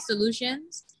nature-based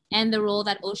solutions and the role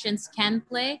that oceans can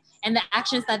play and the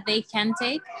actions that they can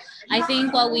take. I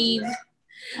think what we've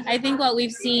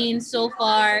seen so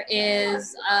far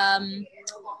is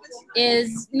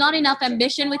not enough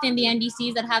ambition within the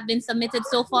NDCs that have been submitted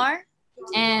so far.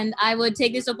 And I would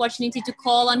take this opportunity to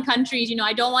call on countries.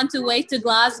 I don't want to wait to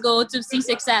Glasgow to see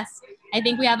success. I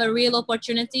think we have a real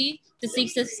opportunity to seek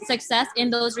success in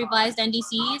those revised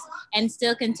NDCs and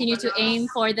still continue to aim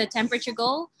for the temperature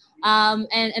goal.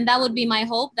 And that would be my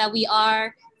hope, that we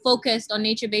are focused on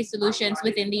nature-based solutions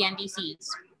within the NDCs.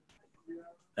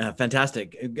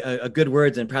 Fantastic. Good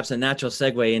words, and perhaps a natural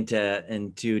segue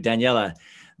into Daniela.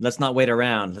 Let's not wait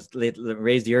around. Let's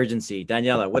raise the urgency.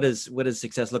 Daniela, what does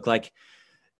success look like?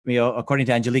 According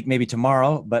to Angelique, maybe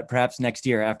tomorrow, but perhaps next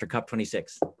year after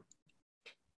COP26.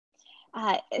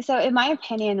 So in my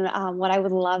opinion, what I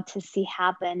would love to see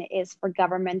happen is for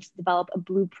governments to develop a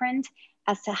blueprint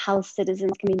as to how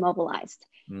citizens can be mobilized.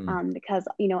 Because,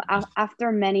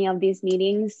 after many of these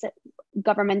meetings,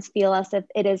 governments feel as if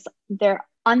they're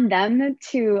on them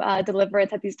to deliver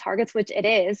it at these targets, which it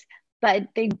is, but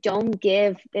they don't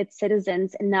give its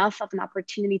citizens enough of an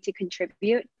opportunity to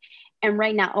contribute. And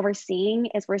right now, what we're seeing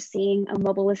a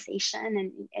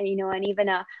mobilization and even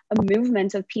a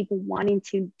movement of people wanting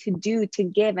to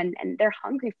give, and they're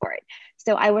hungry for it.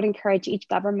 So I would encourage each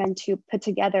government to put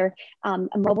together a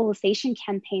mobilization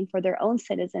campaign for their own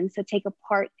citizens to take a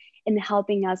part in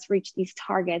helping us reach these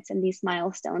targets and these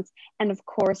milestones, and of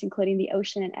course, including the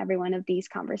ocean in every one of these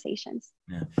conversations.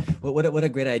 Yeah, well, what a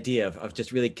great idea of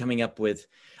just really coming up with.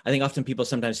 I think often people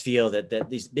sometimes feel that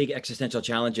these big existential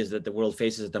challenges that the world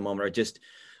faces at the moment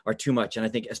are too much, and I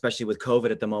think especially with COVID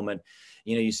at the moment,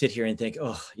 you sit here and think,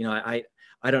 I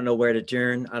don't know where to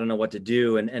turn, I don't know what to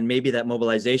do, and maybe that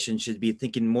mobilization should be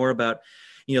thinking more about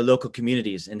local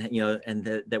communities, and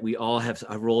that we all have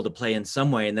a role to play in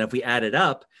some way, and that if we add it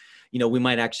up, we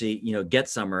might actually get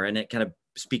somewhere. And it kind of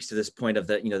speaks to this point of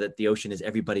that that the ocean is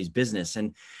everybody's business,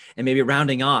 and maybe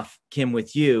rounding off, Kim,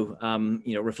 with you,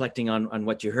 reflecting on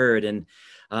what you heard, and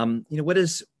what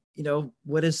does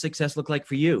success look like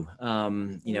for you,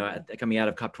 coming out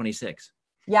of COP26?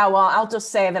 Yeah, well, I'll just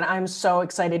say that I'm so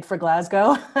excited for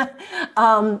Glasgow.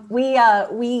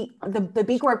 The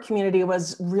B Corp community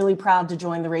was really proud to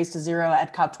join the Race to Zero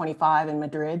at COP25 in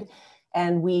Madrid.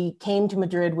 And we came to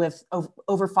Madrid with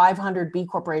over 500 B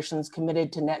corporations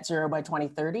committed to net zero by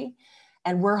 2030.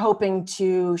 And we're hoping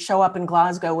to show up in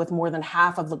Glasgow with more than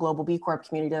half of the global B Corp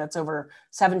community. That's over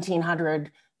 1,700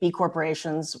 B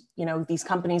corporations, these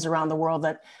companies around the world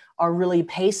that are really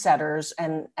pace setters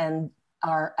and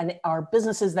are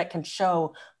businesses that can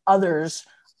show others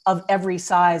of every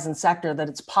size and sector that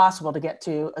it's possible to get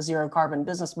to a zero carbon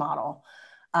business model.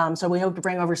 So we hope to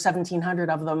bring over 1,700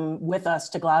 of them with us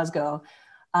to Glasgow,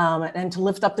 and to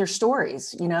lift up their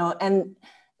stories, and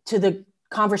to the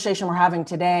conversation we're having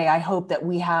today. I hope that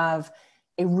we have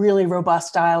a really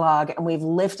robust dialogue, and we've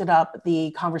lifted up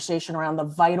the conversation around the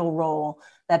vital role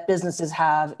that businesses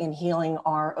have in healing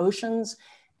our oceans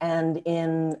and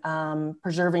in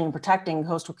preserving and protecting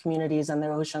coastal communities and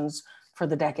their oceans for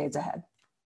the decades ahead.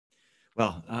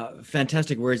 Well,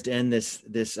 fantastic words to end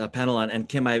this panel on. And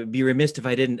Kim, I'd be remiss if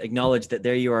I didn't acknowledge that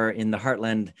there you are in the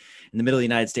heartland, in the middle of the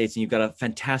United States, and you've got a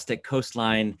fantastic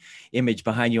coastline image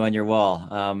behind you on your wall.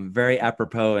 Very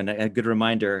apropos and a good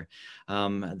reminder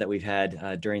that we've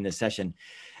had during this session.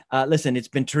 Listen, it's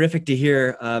been terrific to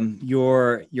hear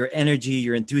your energy,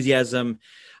 your enthusiasm,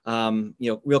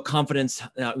 real confidence,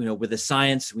 with the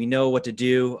science. We know what to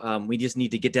do. We just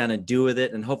need to get down and do with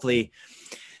it. And hopefully,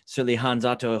 certainly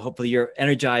Hans-Otto, hopefully you're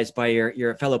energized by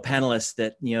your fellow panelists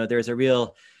that, there's a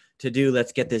real to do.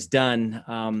 Let's get this done,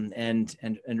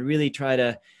 and really try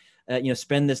to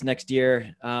spend this next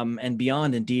year and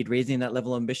beyond, indeed, raising that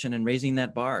level of ambition and raising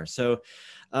that bar. So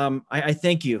I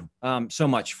thank you so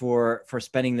much for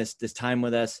spending this time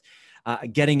with us,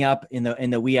 getting up in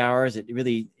the wee hours. It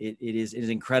is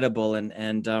incredible,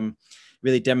 and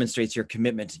really demonstrates your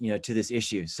commitment, to this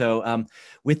issue. So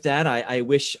with that, I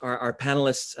wish our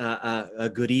panelists a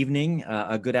good evening,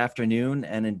 a good afternoon,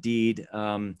 and indeed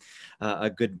a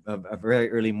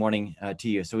very early morning to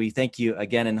you. So we thank you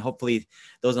again, and hopefully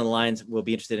those on the lines will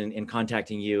be interested in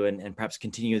contacting you and perhaps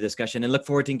continue the discussion, and look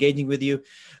forward to engaging with you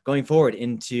going forward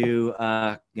into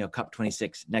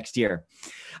COP26 next year.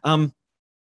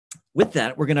 With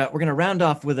that, we're gonna round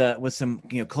off with some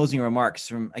closing remarks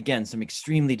from, again, some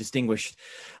extremely distinguished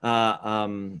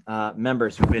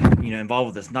members who've been involved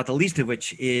with this. Not the least of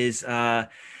which is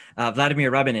Vladimir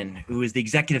Ryabinin, who is the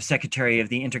Executive Secretary of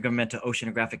the Intergovernmental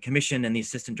Oceanographic Commission and the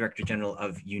Assistant Director General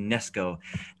of UNESCO,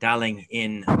 dialing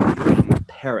in from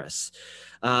Paris.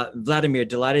 Vladimir,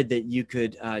 delighted that you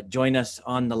could join us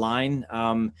on the line.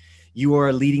 You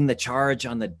are leading the charge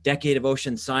on the Decade of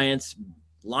Ocean Science,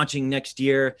 launching next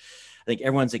year. I think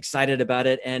everyone's excited about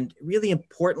it. And really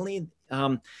importantly,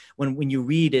 when you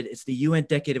read it, it's the UN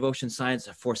Decade of Ocean Science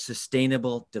for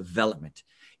Sustainable Development.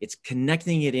 It's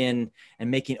connecting it in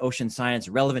and making ocean science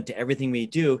relevant to everything we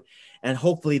do. And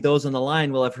hopefully those on the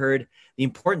line will have heard the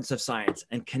importance of science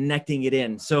and connecting it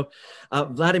in. So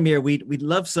Vladimir, we'd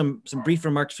love some brief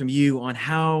remarks from you on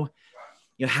how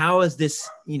is this,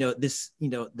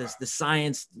 the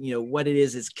science, what it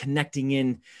is connecting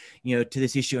in, to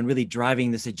this issue and really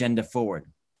driving this agenda forward.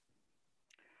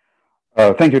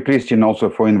 Thank you, Kristian, also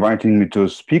for inviting me to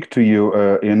speak to you,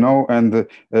 and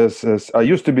as I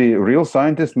used to be a real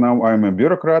scientist, now I'm a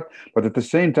bureaucrat, but at the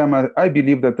same time, I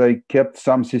believe that I kept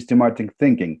some systematic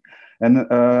thinking. And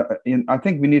I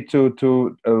think we need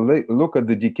to look at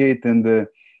the decade in the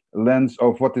lens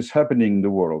of what is happening in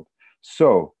the world.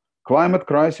 So, climate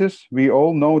crisis, we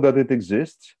all know that it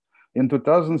exists. In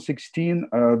 2016,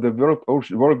 the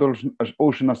World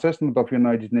Ocean Assessment of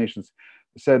United Nations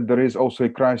said there is also a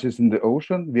crisis in the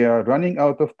ocean. We are running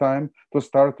out of time to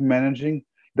start managing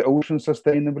the ocean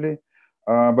sustainably.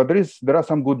 But there are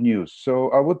some good news. So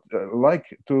I would like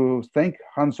to thank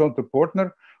Hans-Otto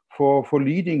Pörtner for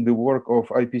leading the work of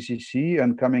IPCC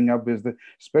and coming up with the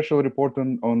special report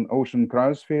on ocean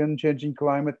cryosphere and changing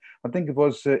climate. I think it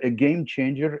was a game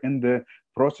changer in the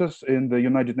process in the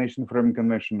United Nations Framework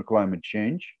Convention on Climate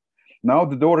Change. Now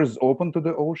the door is open to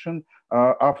the ocean.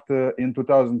 After in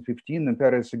 2015, the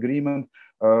Paris Agreement,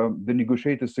 the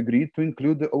negotiators agreed to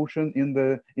include the ocean in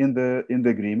the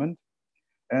agreement.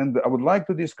 And I would like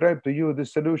to describe to you the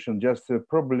solution, just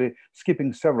probably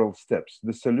skipping several steps.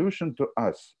 The solution to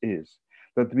us is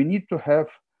that we need to have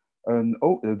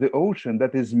the ocean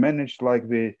that is managed like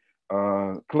we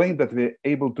claim that we're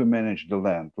able to manage the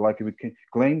land, like we can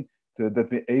claim that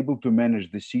we're able to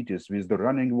manage the cities with the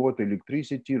running water,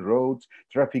 electricity, roads,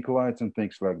 traffic lights, and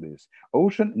things like this.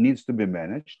 Ocean needs to be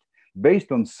managed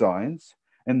based on science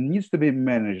and needs to be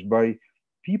managed by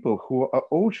people who are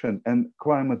ocean and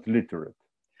climate literate.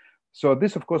 So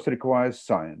this, of course, requires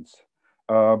science.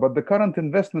 But the current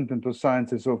investment into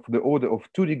science is of the order of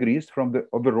 2 degrees from the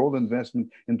overall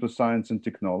investment into science and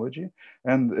technology.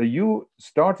 And you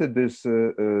started this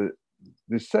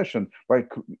session by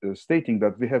stating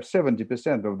that we have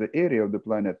 70% of the area of the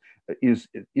planet is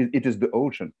the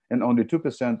ocean, and only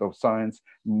 2% of science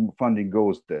funding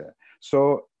goes there.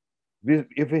 So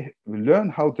if we learn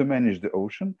how to manage the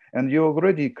ocean, and you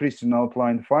already, Kristian,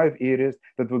 outlined 5 areas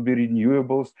that will be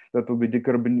renewables, that will be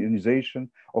decarbonization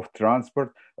of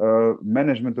transport,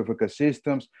 management of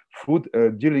ecosystems, food,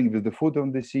 dealing with the food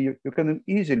on the sea. You can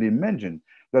easily imagine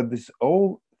that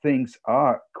all things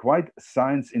are quite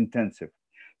science intensive.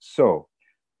 So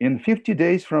in 50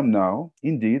 days from now,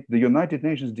 indeed, the United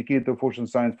Nations Decade of Ocean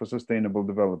Science for Sustainable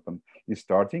Development is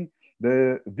starting.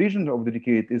 The vision of the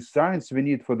decade is science we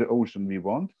need for the ocean we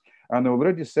want. And I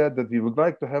already said that we would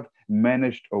like to have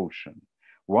managed ocean.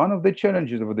 One of the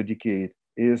challenges of the decade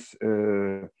is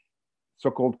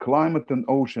so-called climate and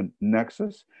ocean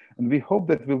nexus. And we hope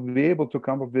that we'll be able to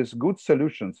come up with good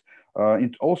solutions,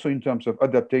 also in terms of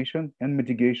adaptation and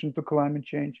mitigation to climate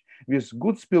change, with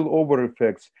good spillover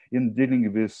effects in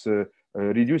dealing with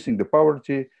reducing the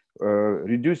poverty,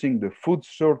 reducing the food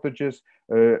shortages,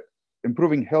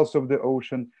 improving health of the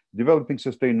ocean, developing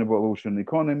sustainable ocean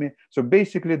economy. So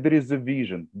basically there is a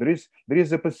vision, there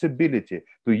is a possibility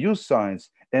to use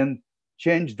science and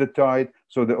change the tide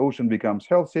so the ocean becomes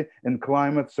healthy and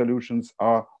climate solutions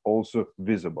are also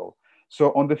visible.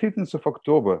 So on the 15th of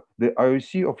October, the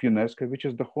IOC of UNESCO, which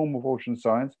is the home of ocean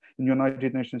science in the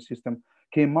United Nations system,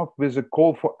 came up with a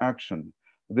call for action.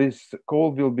 This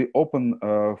call will be open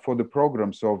for the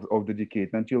programs of the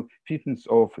decade until 15th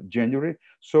of January.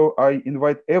 So I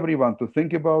invite everyone to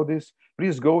think about this.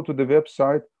 Please go to the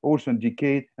website Ocean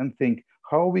Decade and think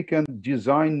how we can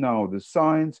design now the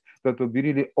science that will be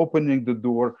really opening the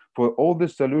door for all the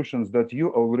solutions that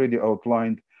you already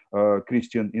outlined,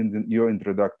 Kristian, in your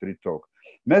introductory talk.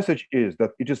 Message is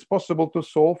that it is possible to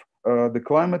solve the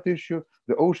climate issue,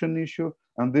 the ocean issue,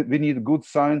 and we need good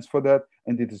science for that.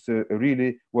 And it is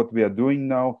really what we are doing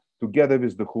now together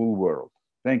with the whole world.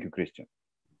 Thank you, Kristian.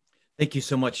 Thank you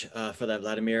so much for that,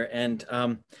 Vladimir. And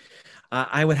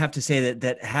I would have to say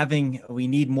that we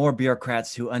need more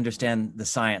bureaucrats who understand the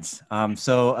science.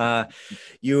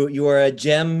 You are a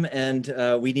gem, and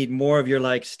we need more of your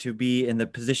likes to be in the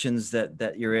positions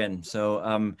that you're in.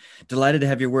 So delighted to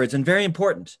have your words, and very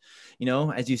important. You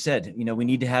know, as you said, you know, we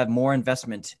need to have more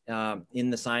investment in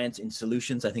the science, in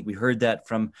solutions. I think we heard that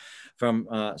from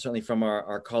certainly from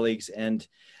our colleagues, and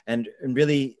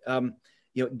really.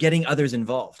 You know, getting others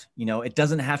involved. You know, it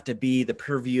doesn't have to be the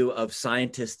purview of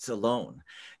scientists alone.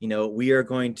 You know, we are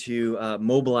going to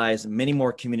mobilize many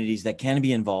more communities that can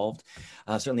be involved,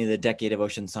 certainly the decade of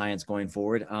ocean science going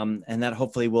forward. And that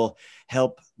hopefully will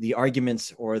help the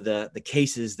arguments or the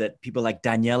cases that people like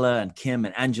Daniela and Kim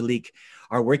and Angelique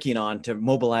are working on to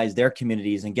mobilize their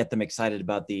communities and get them excited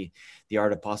about the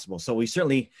art of possible. So we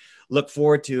certainly look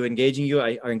forward to engaging you.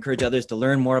 I encourage others to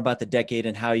learn more about the decade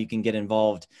and how you can get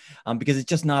involved, because it's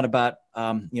just not about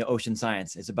you know, ocean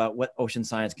science. It's about what ocean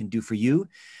science can do for you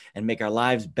and make our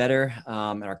lives better,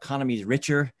 and our economies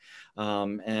richer,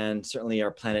 and certainly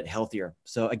our planet healthier.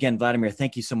 So again, Vladimir,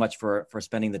 thank you so much for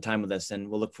spending the time with us, and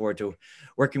we'll look forward to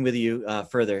working with you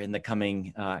further in the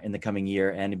coming year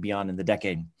and beyond in the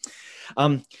decade.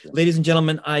 Ladies and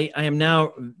gentlemen, I am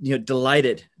now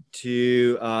delighted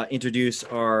to introduce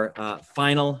our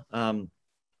final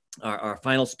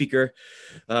speaker,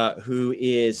 who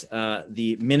is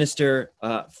the Minister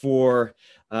for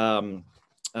the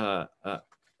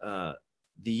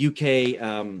UK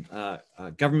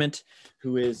government,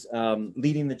 who is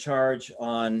leading the charge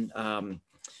on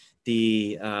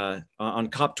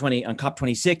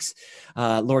COP26.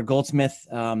 Lord Goldsmith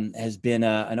has been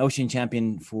an ocean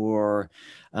champion for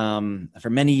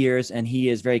many years, and he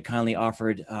is very kindly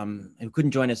offered, who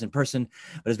couldn't join us in person,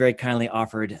 but has very kindly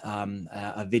offered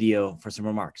a video for some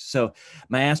remarks. So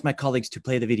may I ask my colleagues to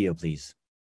play the video, please?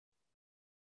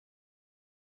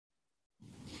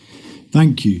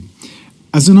 Thank you.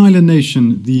 As an island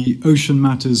nation, the ocean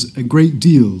matters a great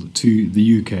deal to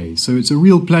the UK, so it's a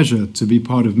real pleasure to be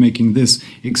part of making this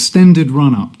extended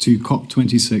run-up to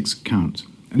COP26 count.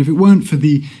 And if it weren't for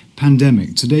the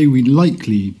pandemic, today we'd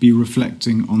likely be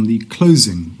reflecting on the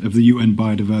closing of the UN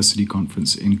Biodiversity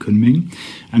Conference in Kunming,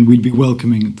 and we'd be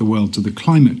welcoming the world to the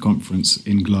Climate Conference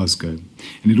in Glasgow.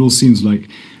 And it all seems like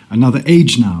another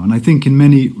age now, and I think in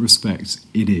many respects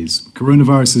it is.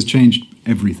 Coronavirus has changed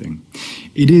everything.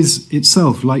 It is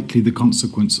itself likely the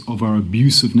consequence of our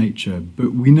abuse of nature,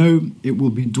 but we know it will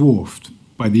be dwarfed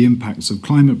by the impacts of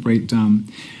climate breakdown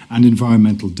and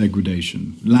environmental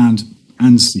degradation, land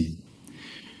and sea.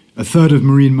 A third of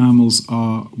marine mammals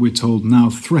are, we're told, now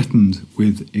threatened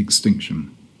with extinction.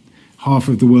 Half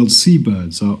of the world's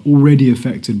seabirds are already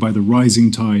affected by the rising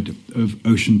tide of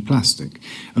ocean plastic,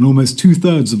 and almost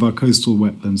 2/3 of our coastal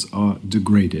wetlands are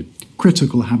degraded,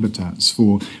 critical habitats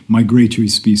for migratory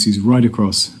species right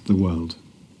across the world.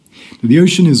 Now, the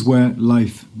ocean is where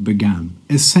life began,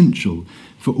 essential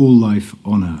for all life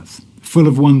on Earth, full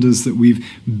of wonders that we've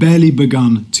barely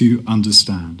begun to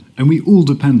understand, and we all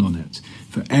depend on it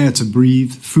for air to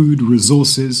breathe, food,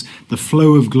 resources, the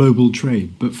flow of global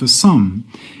trade. But for some,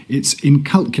 its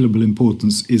incalculable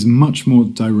importance is much more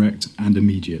direct and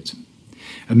immediate.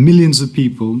 And millions of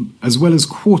people, as well as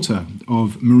 1/4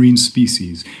 of marine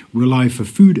species, rely for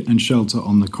food and shelter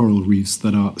on the coral reefs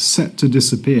that are set to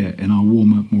disappear in our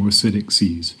warmer, more acidic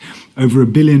seas. Over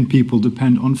 1 billion people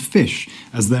depend on fish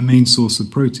as their main source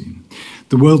of protein.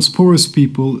 The world's poorest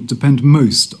people depend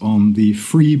most on the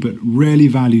free but rarely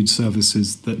valued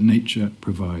services that nature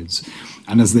provides.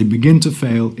 And as they begin to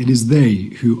fail, it is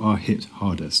they who are hit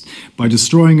hardest. By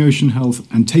destroying ocean health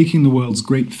and taking the world's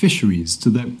great fisheries to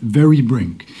the very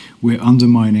brink, we're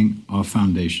undermining our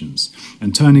foundations.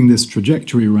 And turning this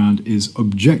trajectory around is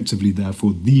objectively,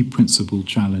 therefore, the principal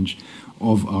challenge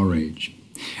of our age.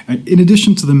 In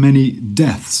addition to the many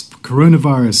deaths,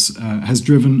 coronavirus has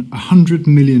driven 100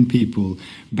 million people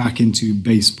back into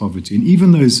base poverty. And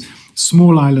even those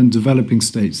small island developing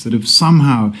states that have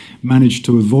somehow managed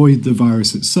to avoid the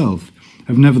virus itself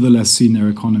have nevertheless seen their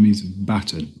economies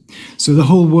battered. So the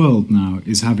whole world now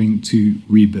is having to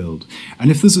rebuild.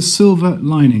 And if there's a silver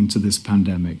lining to this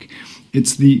pandemic,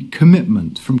 it's the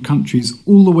commitment from countries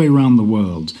all the way around the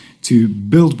world to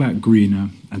build back greener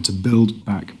and to build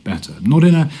back better, not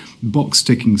in a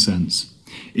box-ticking sense.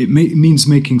 It means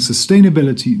making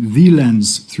sustainability the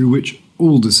lens through which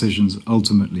all decisions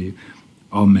ultimately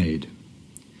are made.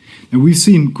 Now, we've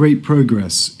seen great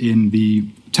progress in the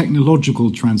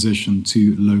technological transition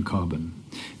to low carbon.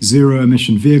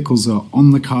 Zero-emission vehicles are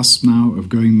on the cusp now of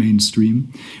going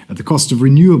mainstream. The cost of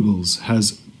renewables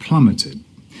has plummeted,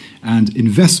 and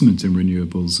investment in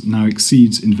renewables now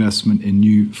exceeds investment in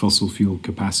new fossil fuel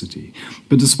capacity.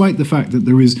 But despite the fact that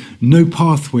there is no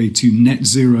pathway to net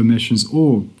zero emissions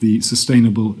or the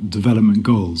Sustainable Development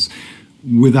Goals,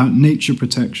 without nature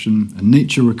protection and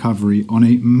nature recovery on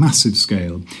a massive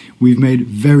scale, we've made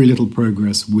very little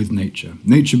progress with nature.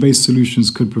 Nature-based solutions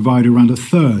could provide around a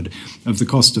third of the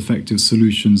cost-effective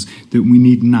solutions that we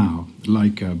need now,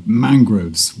 like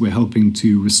mangroves we're helping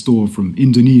to restore from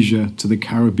Indonesia to the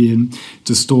Caribbean,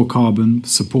 to store carbon,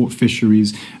 support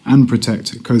fisheries, and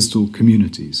protect coastal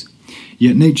communities.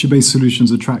 Yet nature-based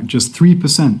solutions attract just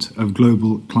 3% of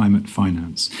global climate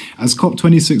finance. As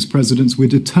COP26 presidents, we're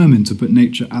determined to put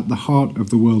nature at the heart of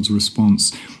the world's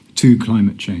response to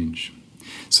climate change.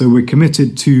 So we're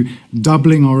committed to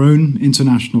doubling our own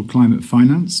international climate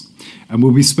finance, and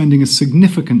we'll be spending a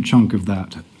significant chunk of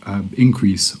that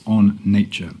increase on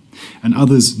nature. And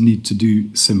others need to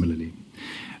do similarly.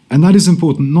 And that is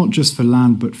important not just for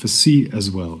land, but for sea as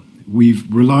well. We've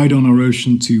relied on our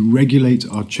ocean to regulate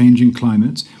our changing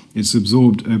climate. It's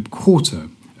absorbed a quarter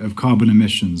of carbon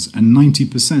emissions and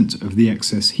 90% of the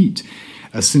excess heat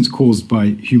since caused by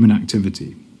human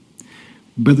activity.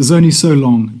 But there's only so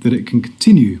long that it can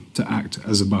continue to act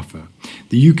as a buffer.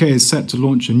 The UK is set to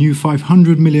launch a new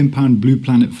 £500 million Blue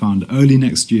Planet Fund early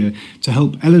next year to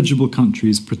help eligible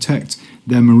countries protect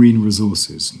their marine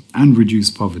resources and reduce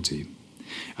poverty.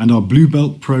 And our Blue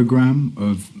Belt program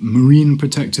of marine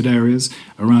protected areas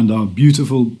around our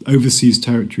beautiful overseas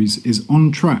territories is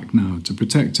on track now to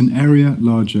protect an area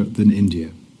larger than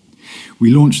India.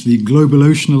 We launched the Global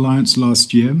Ocean Alliance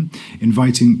last year,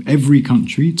 inviting every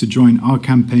country to join our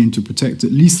campaign to protect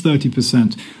at least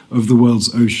 30% of the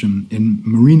world's ocean in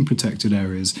marine protected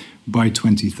areas by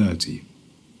 2030.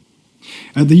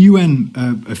 At the UN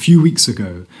a few weeks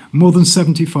ago, more than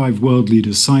 75 world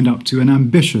leaders signed up to an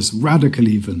ambitious, radical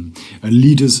even, a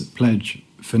Leaders' Pledge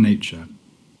for Nature.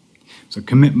 It's a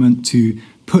commitment to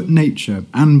put nature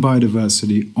and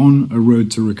biodiversity on a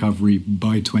road to recovery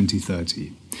by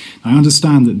 2030. I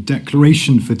understand that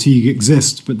declaration fatigue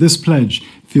exists, but this pledge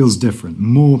feels different,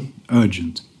 more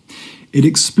urgent. It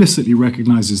explicitly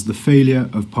recognizes the failure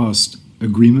of past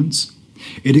agreements.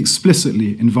 It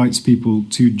explicitly invites people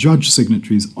to judge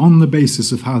signatories on the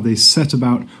basis of how they set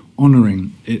about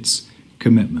honoring its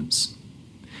commitments.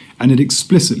 And it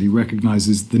explicitly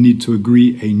recognizes the need to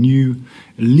agree a new,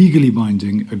 legally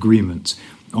binding agreement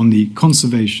on the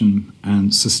conservation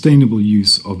and sustainable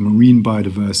use of marine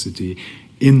biodiversity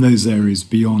in those areas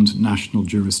beyond national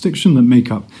jurisdiction that make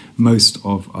up most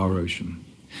of our ocean.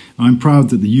 I'm proud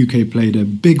that the UK played a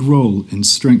big role in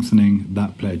strengthening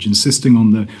that pledge, insisting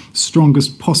on the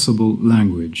strongest possible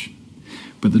language.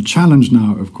 But the challenge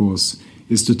now, of course,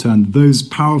 is to turn those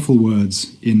powerful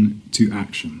words into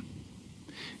action.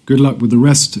 Good luck with the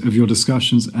rest of your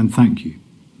discussions, and thank you.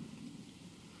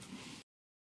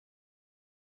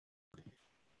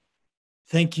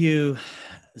 Thank you,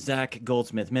 Zach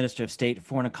Goldsmith, Minister of State,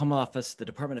 Foreign and Common Office, the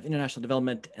Department of International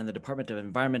Development, and the Department of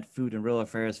Environment, Food and Rural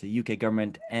Affairs for the UK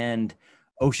government, and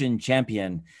Ocean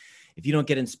Champion. If you don't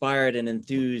get inspired and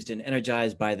enthused and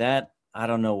energized by that, I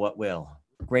don't know what will.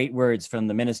 Great words from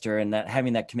the minister, and that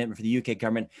having that commitment for the UK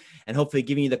government, and hopefully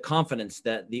giving you the confidence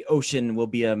that the ocean will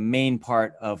be a main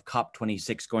part of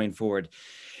COP26 going forward.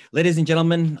 Ladies and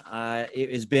gentlemen,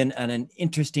 it has been an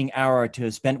interesting hour to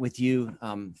have spent with you.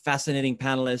 Fascinating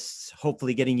panelists,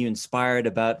 hopefully getting you inspired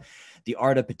about the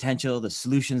art of potential, the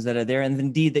solutions that are there, and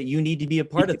indeed that you need to be a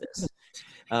part of this.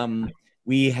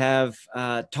 We have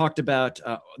talked about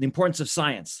the importance of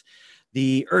science,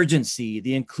 the urgency,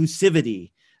 the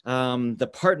inclusivity, the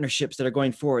partnerships that are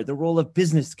going forward, the role of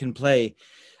business can play,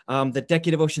 the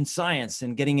decade of ocean science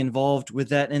and getting involved with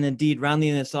that, and indeed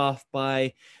rounding this off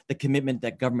by the commitment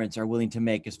that governments are willing to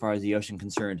make as far as the ocean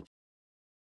concerned.